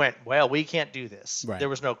they went, well, we can't do this. Right. There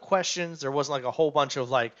was no questions. There wasn't like a whole bunch of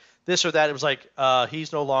like this or that. It was like,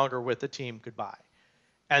 he's no longer with the team. Goodbye.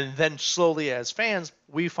 And then slowly as fans,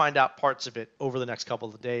 we find out parts of it over the next couple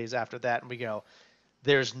of days after that. And we go,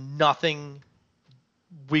 there's nothing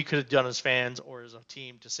we could have done as fans or as a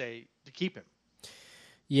team to keep him.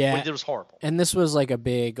 Yeah. What he did was horrible. And this was like a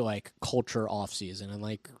big like culture offseason, and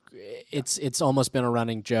like it's almost been a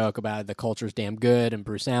running joke about the culture's damn good and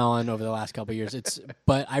Bruce Allen over the last couple of years.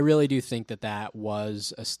 But I really do think that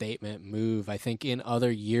was a statement move. I think in other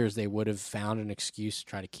years they would have found an excuse to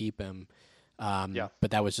try to keep him.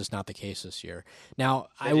 But that was just not the case this year. Now,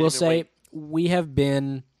 I will say we have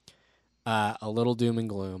been a little doom and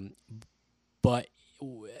gloom, but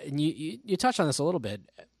you touched on this a little bit.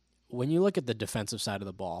 When you look at the defensive side of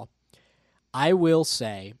the ball, I will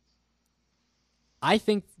say I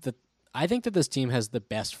think that this team has the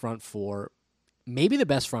best front four, maybe the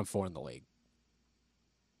best front four in the league.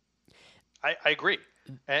 I agree.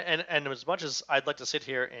 And as much as I'd like to sit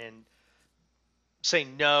here and say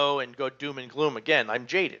no and go doom and gloom again, I'm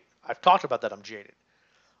jaded. I've talked about that. I'm jaded.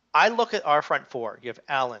 I look at our front four. You have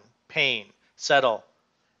Allen, Payne, Settle,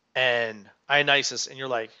 and Ionisis, and you're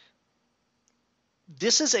like,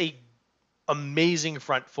 this is a amazing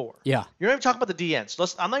front four. Yeah. You're not even talking about the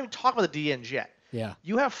DNs. I'm not even talking about the DNs yet. Yeah.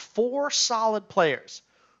 You have 4 solid players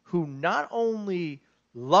who not only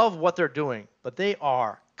love what they're doing, but they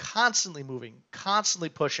are constantly moving, constantly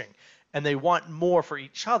pushing, and they want more for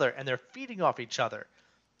each other, and they're feeding off each other.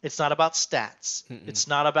 It's not about stats. Mm-mm. It's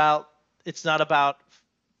not about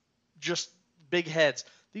just big heads.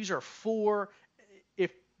 These are 4.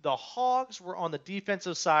 If the Hogs were on the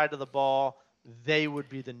defensive side of the ball, they would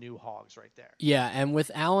be the new Hogs right there. Yeah, and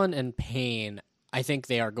with Allen and Payne, I think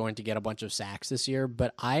they are going to get a bunch of sacks this year,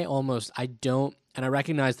 but I don't, and I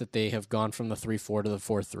recognize that they have gone from the 3-4 to the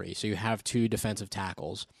 4-3, so you have 2 defensive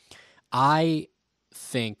tackles. I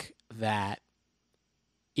think that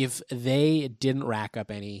if they didn't rack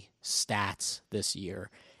up any stats this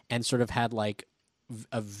year and sort of had like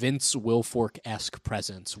a Vince Wilfork-esque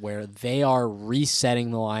presence where they are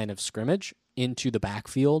resetting the line of scrimmage into the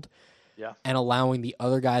backfield, and allowing the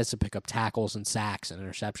other guys to pick up tackles and sacks and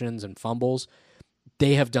interceptions and fumbles,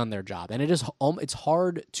 they have done their job. And it's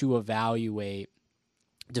hard to evaluate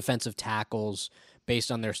defensive tackles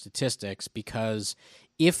based on their statistics, because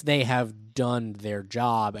if they have done their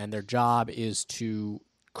job and their job is to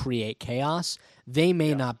create chaos, they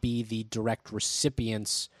may not be the direct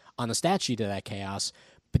recipients on the stat sheet of that chaos,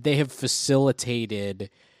 but they have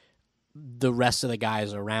facilitated the rest of the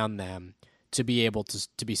guys around them to be able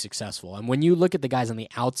to be successful. And when you look at the guys on the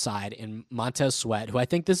outside in Montez Sweat, who I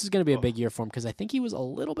think this is going to be a big year for him, because I think he was a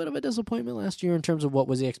little bit of a disappointment last year in terms of what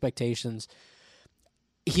was the expectations.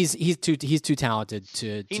 He's too talented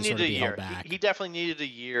to sort of be held back. He definitely needed a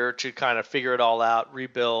year to kind of figure it all out,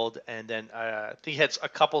 rebuild, and then he had a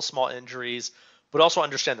couple small injuries, but also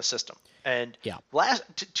understand the system. And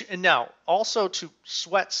and now also to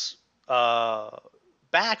Sweat's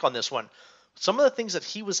back on this one. Some of the things that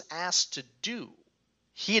he was asked to do,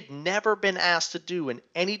 he had never been asked to do in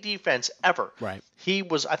any defense ever. Right. He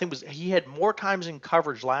had more times in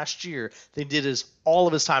coverage last year than he did all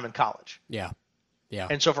of his time in college. Yeah. Yeah.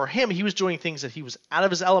 And so for him, he was doing things that he was out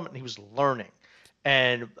of his element and he was learning.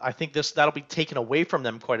 And I think that'll be taken away from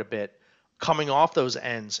them quite a bit coming off those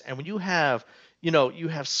ends. And when you have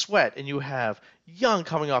Sweat and you have Young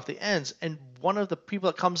coming off the ends, and one of the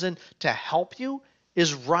people that comes in to help you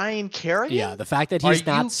is Ryan Kerrigan. Yeah, the fact that he's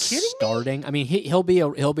not starting. I mean, he'll be a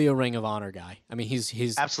Ring of Honor guy. I mean,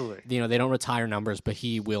 he's absolutely. They don't retire numbers, but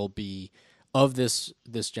he will be of this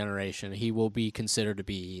generation. He will be considered to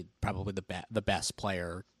be probably the best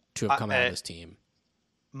player to have come out of this team.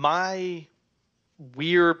 My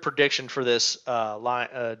weird prediction for this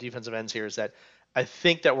defensive ends here is that I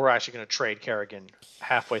think that we're actually going to trade Kerrigan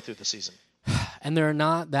halfway through the season. And there are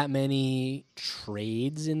not that many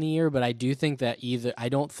trades in the year, but I do think that I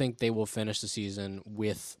don't think they will finish the season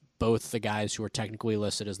with both the guys who are technically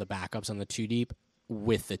listed as the backups on the 2 deep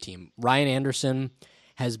with the team. Ryan Anderson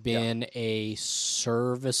has been a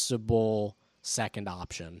serviceable second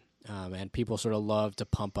option, and people sort of love to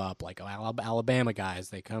pump up like Alabama guys.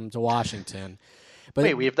 They come to Washington. But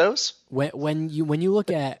wait, we have those? When you look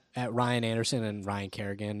at Ryan Anderson and Ryan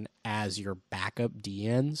Kerrigan as your backup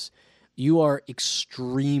DNs, you are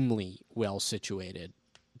extremely well situated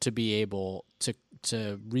to be able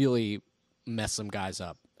to really mess some guys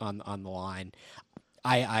up on the line.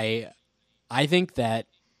 I think that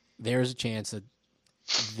there's a chance that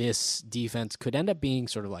this defense could end up being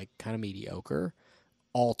sort of like kind of mediocre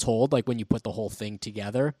all told, like when you put the whole thing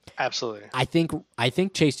together. Absolutely. I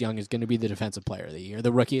think Chase Young is going to be the defensive player of the year,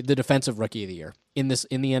 the defensive rookie of the year in the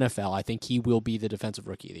NFL. I think he will be the defensive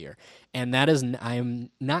rookie of the year, and that is I'm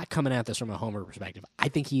not coming at this from a homer perspective. I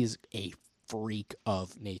think he is a freak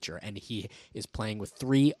of nature, and he is playing with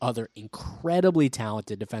 3 other incredibly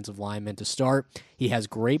talented defensive linemen to start. He has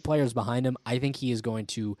great players behind him. I think he is going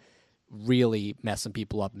to really mess some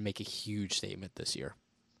people up and make a huge statement this year.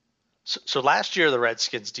 So last year, the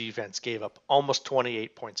Redskins defense gave up almost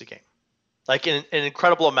 28 points a game, like an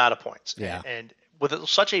incredible amount of points. Yeah. And with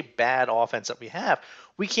such a bad offense that we have,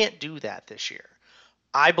 we can't do that this year.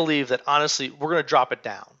 I believe that, honestly, we're going to drop it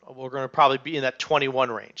down. We're going to probably be in that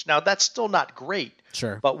 21 range. Now, that's still not great.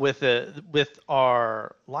 Sure. But with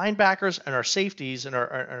our linebackers and our safeties and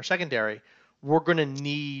our secondary, we're going to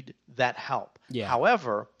need that help. Yeah.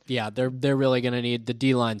 However, they're really going to need the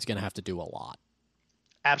D-line's going to have to do a lot.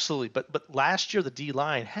 Absolutely, but last year the D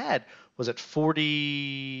line was at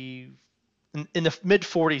 40 in the mid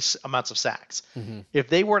 40s amounts of sacks. Mm-hmm. If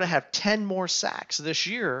they were to have 10 more sacks this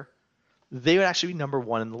year, they would actually be number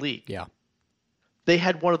 1 in the league. Yeah, they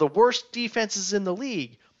had one of the worst defenses in the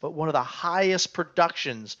league, but one of the highest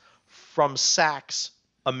productions from sacks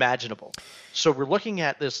imaginable. So we're looking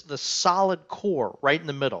at the solid core right in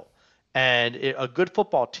the middle, and a good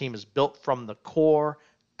football team is built from the core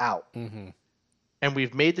out. Mm-hmm. And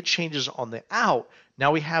we've made the changes on the out.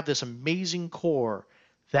 Now we have this amazing core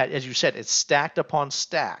that, as you said, it's stacked upon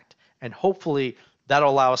stacked. And hopefully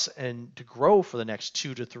that'll allow us to grow for the next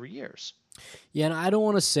 2 to 3 years. Yeah, and I don't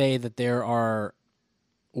want to say that there are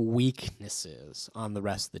weaknesses on the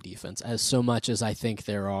rest of the defense as so much as I think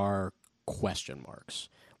there are question marks.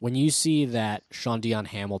 When you see that Sean Dion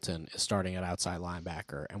Hamilton is starting at outside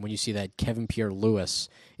linebacker, and when you see that Kevin Pierre-Louis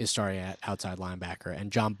is starting at outside linebacker,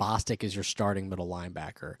 and John Bostic is your starting middle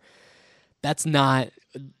linebacker, that's not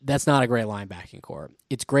a great linebacking core.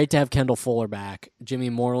 It's great to have Kendall Fuller back. Jimmy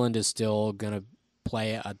Moreland is still going to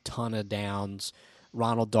play a ton of downs.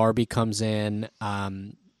 Ronald Darby comes in.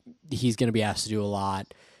 He's going to be asked to do a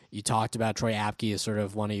lot. You talked about Troy Apke as sort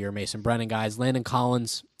of one of your Mason Brennan guys. Landon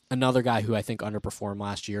Collins, another guy who I think underperformed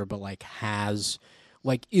last year, but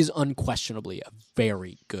is unquestionably a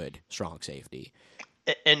very good strong safety.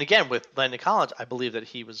 And again, with Landon Collins, I believe that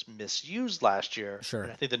he was misused last year. Sure.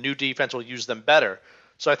 And I think the new defense will use them better.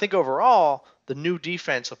 So I think overall, the new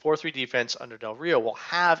defense, the 4-3 defense under Del Rio, will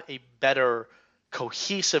have a better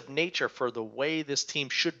cohesive nature for the way this team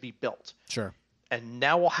should be built. Sure. And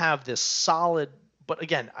now we'll have this solid, but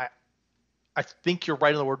again, I think you're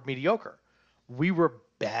right on the word mediocre. We were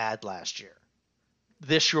bad last year.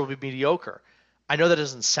 This year will be mediocre. I know that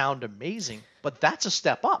doesn't sound amazing, but that's a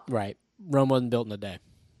step up. Right. Rome wasn't built in a day.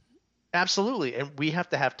 Absolutely. And we have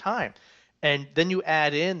to have time. And then you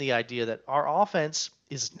add in the idea that our offense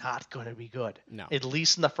is not going to be good. No. At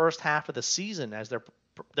least in the first half of the season, as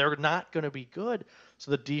they're not going to be good.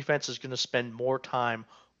 So the defense is going to spend more time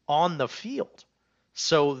on the field.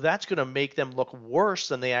 So that's going to make them look worse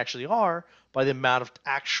than they actually are by the amount of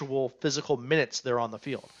actual physical minutes they're on the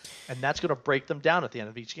field. And that's going to break them down at the end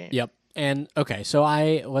of each game. Yep. And okay, so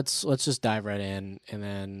let's just dive right in and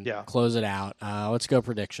then close it out. Let's go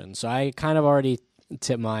predictions. So I kind of already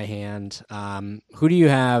tipped my hand. Who do you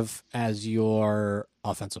have as your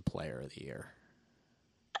offensive player of the year?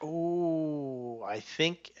 Oh, I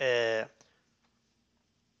think I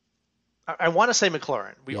want to say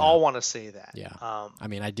McLaurin. We all want to say that. Yeah. I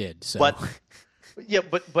mean, I did. So. But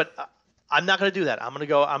I'm not going to do that. I'm going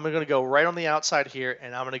to go right on the outside here,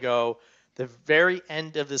 and I'm going to go the very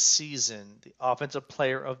end of the season. The offensive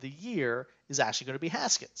player of the year is actually going to be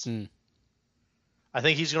Haskins. I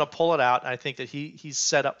think he's going to pull it out. I think that he's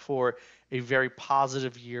set up for a very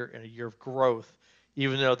positive year and a year of growth.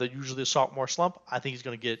 Even though usually the sophomore slump, I think he's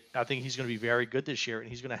going to be very good this year, and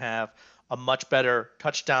he's going to have a much better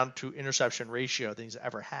touchdown to interception ratio than he's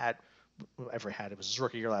ever had. It was his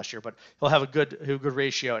rookie year last year, but he'll have a good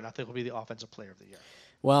ratio, and I think he'll be the offensive player of the year.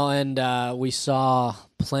 Well, and we saw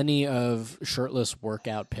plenty of shirtless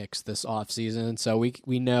workout pics this offseason, so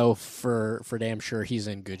we know for damn sure he's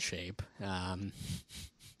in good shape.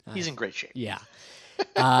 He's in great shape. Yeah.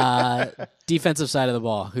 Defensive side of the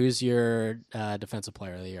ball, who's your defensive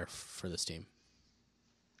player of the year for this team?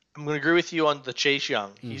 I'm going to agree with you on the Chase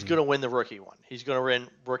Young. He's going to win the rookie one. He's going to win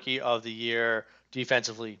rookie of the year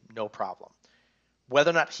defensively, no problem.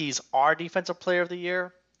 Whether or not he's our defensive player of the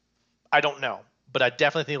year, I don't know. But I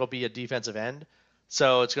definitely think it'll be a defensive end.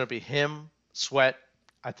 So it's going to be him, Sweat.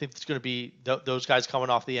 I think it's going to be those guys coming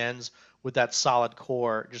off the ends with that solid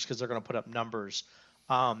core just because they're going to put up numbers.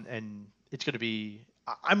 And it's going to be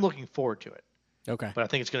 – I'm looking forward to it. Okay. But I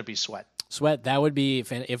think it's going to be Sweat. Sweat, that would be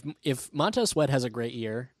if Montez Sweat has a great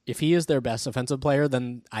year. If he is their best offensive player,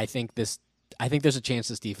 then I think there's a chance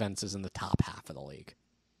this defense is in the top half of the league.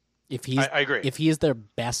 I agree. If he is their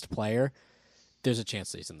best player, there's a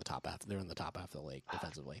chance that he's in the top half. They're in the top half of the league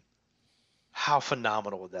defensively. How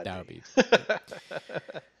phenomenal would that be?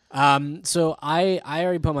 So I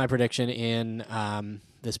already put my prediction in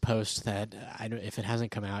this post that if it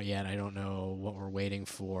hasn't come out yet, I don't know what we're waiting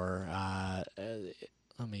for.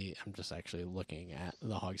 I'm just actually looking at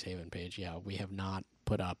the Hogs Haven page. Yeah, we have not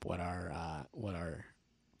put up what our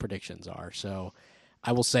predictions are. So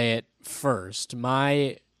I will say it first.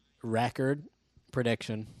 My record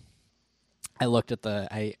prediction. I looked at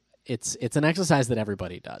it's an exercise that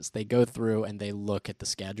everybody does. They go through and they look at the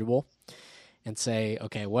schedule and say,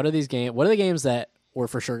 okay, what are the games that we're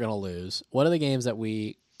for sure going to lose? What are the games that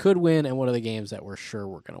we could win, and what are the games that we're sure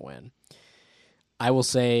we're going to win? I will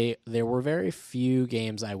say there were very few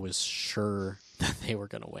games I was sure that they were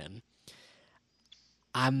going to win.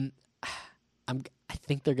 I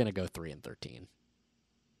think they're going to go 3-13.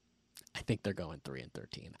 I think they're going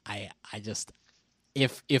 3-13.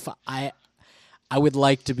 I would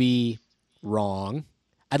like to be wrong.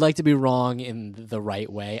 I'd like to be wrong in the right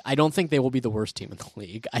way. I don't think they will be the worst team in the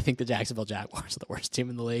league. I think the Jacksonville Jaguars are the worst team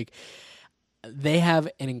in the league. They have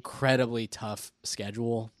an incredibly tough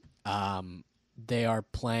schedule. They are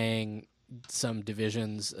playing some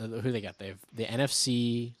divisions. Who they got? They have the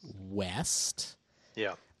NFC West.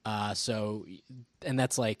 Yeah. And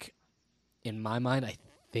that's like, in my mind, I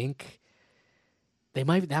think that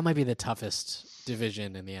might be the toughest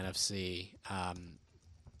division in the NFC. I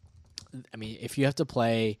mean, if you have to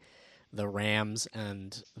play the Rams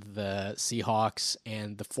and the Seahawks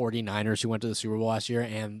and the 49ers who went to the Super Bowl last year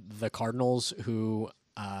and the Cardinals who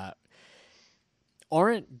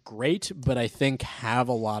aren't great, but I think have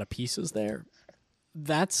a lot of pieces there,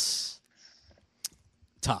 that's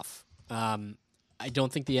tough. I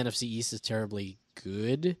don't think the NFC East is terribly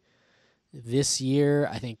good this year.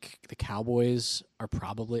 I think the Cowboys are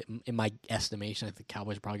probably, in my estimation, I think the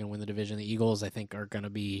Cowboys are probably going to win the division. The Eagles, I think, are going to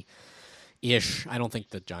be ish. I don't think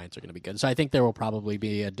the Giants are going to be good. So I think there will probably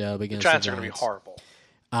be a dub against the Giants. Are going to be horrible.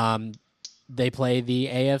 They play the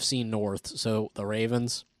AFC North, so the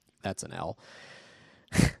Ravens, that's an L.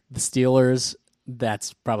 The Steelers,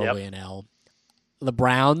 that's probably an L. The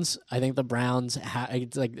Browns, I think the Browns,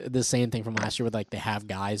 it's like the same thing from last year with like they have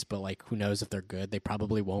guys, but like who knows if they're good. They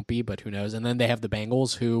probably won't be, but who knows. And then they have the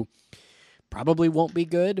Bengals who probably won't be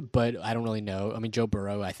good, but I don't really know. I mean, Joe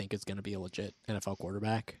Burrow, I think, is going to be a legit NFL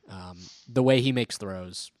quarterback. The way he makes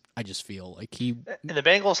throws, I just feel like he... And the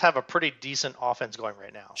Bengals have a pretty decent offense going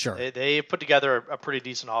right now. Sure. They put together a pretty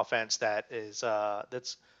decent offense that is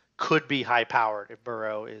could be high-powered if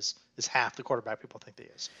Burrow is half the quarterback people think he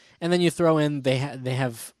is. And then you throw in they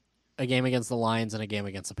have a game against the Lions and a game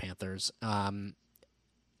against the Panthers.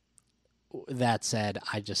 That said,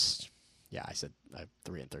 I said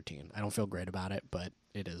 3-13. I don't feel great about it, but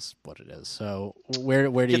it is what it is. So where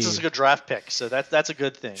do you... Gets us a good draft pick, so that's a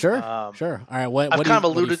good thing. Sure. All right, what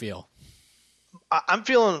do you feel? I'm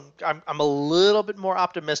a little bit more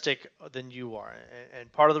optimistic than you are,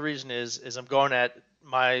 and part of the reason is I'm going at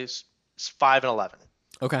my 5-11.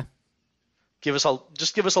 Okay. Give us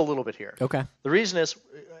a little bit here. Okay. The reason is,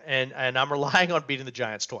 and I'm relying on beating the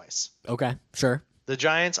Giants twice. Okay. Sure. The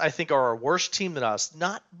Giants, I think, are a worse team than us,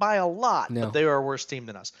 not by a lot, but they are a worse team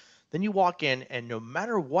than us. Then you walk in, and no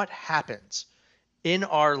matter what happens in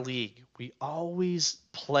our league, we always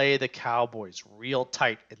play the Cowboys real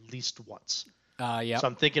tight at least once. Yeah. So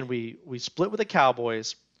I'm thinking we split with the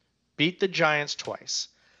Cowboys, beat the Giants twice.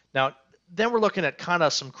 Now, then we're looking at kind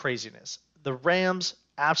of some craziness. The Rams,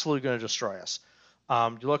 absolutely going to destroy us.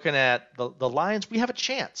 You're looking at the Lions. We have a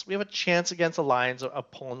chance. We have a chance against the Lions of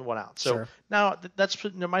pulling one out. So now that's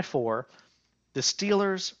putting in my 4. The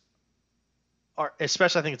Steelers are,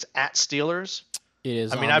 especially I think it's at Steelers. It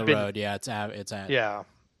is on the road. Yeah, it's at. Yeah.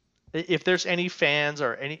 If there's any fans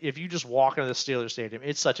if you just walk into the Steelers Stadium,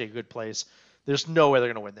 it's such a good place. There's no way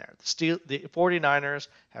they're going to win there. The 49ers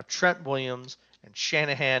have Trent Williams and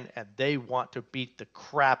Shanahan, and they want to beat the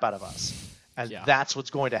crap out of us. And that's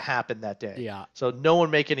what's going to happen that day. Yeah. So no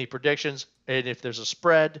one make any predictions. And if there's a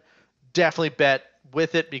spread, definitely bet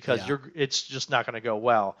with it because it's just not going to go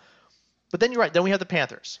well. But then you're right. Then we have the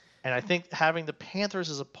Panthers. And I think having the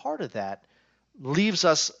Panthers as a part of that leaves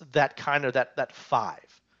us that kind of that 5.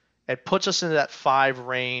 It puts us into that 5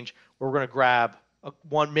 range where we're going to grab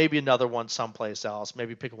one, maybe another one someplace else,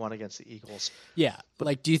 maybe pick one against the Eagles. Yeah. But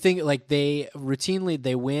like, do you think like they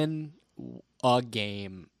routinely win a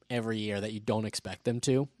game every year that you don't expect them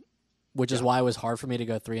to? which is why it was hard for me to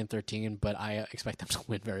go 3-13. But I expect them to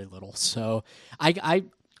win very little, so I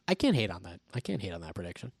can't hate on that. I can't hate on that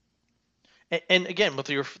prediction. And again, with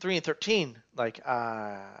your 3-13, like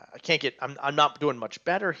I'm not doing much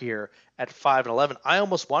better here at 5-11. I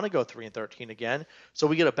almost want to go 3-13 again, so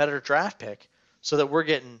we get a better draft pick, so that we're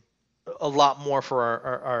getting a lot more for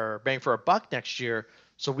our bang for our buck next year,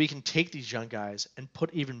 so we can take these young guys and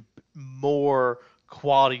put even more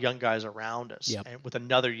quality young guys around us, and with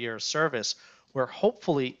another year of service, where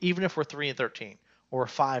hopefully, even if we're 3-13 or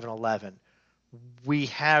 5-11, we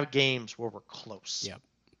have games where we're close. Yep.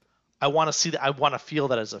 I want to see that. I want to feel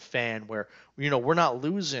that as a fan, where we're not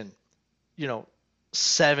losing,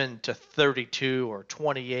 7-32 or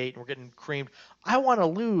 28, and we're getting creamed. I want to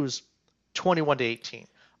lose 21-18.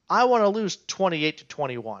 I want to lose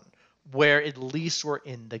 28-21, where at least we're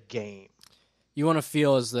in the game. You want to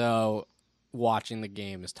feel as though watching the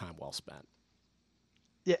game is time well spent.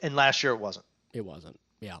 Yeah, and last year it wasn't. It wasn't.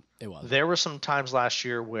 Yeah, it was. There were some times last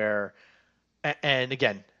year where, and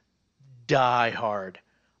again, die hard,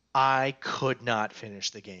 I could not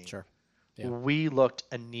finish the game. Sure. Yeah. We looked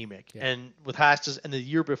anemic. Yeah. And with Haskins, and the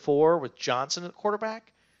year before with Johnson at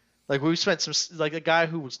quarterback, like we spent like a guy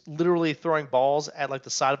who was literally throwing balls at like the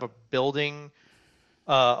side of a building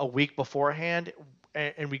a week beforehand,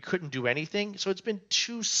 and we couldn't do anything. So it's been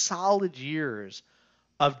 2 solid years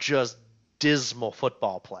of just dismal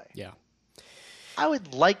football play. Yeah. I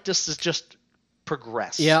would like this to just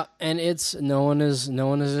progress. Yeah, and it's no one is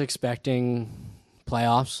expecting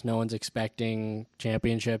playoffs. No one's expecting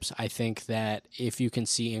championships. I think that if you can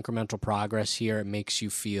see incremental progress here, it makes you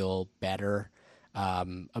feel better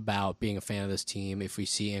about being a fan of this team. If we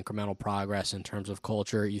see incremental progress in terms of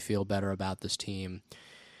culture, you feel better about this team.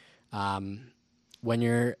 When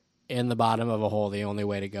you're in the bottom of a hole, the only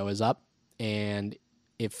way to go is up, and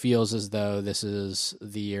it feels as though this is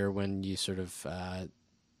the year when you sort of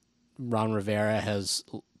Ron Rivera has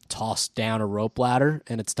tossed down a rope ladder,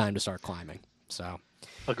 and it's time to start climbing. So,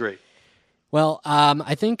 agree. Well,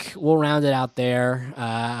 I think we'll round it out there.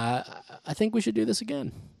 I think we should do this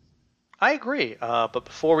again. I agree. But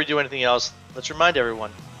before we do anything else, let's remind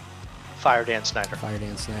everyone, Fire Dan Snyder. Fire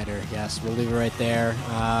Dan Snyder. Yes, we'll leave it right there.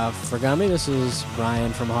 For Gumbi, this is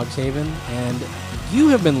Bryan from Hogs Haven, and you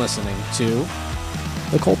have been listening to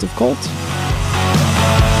the Cult of Colt.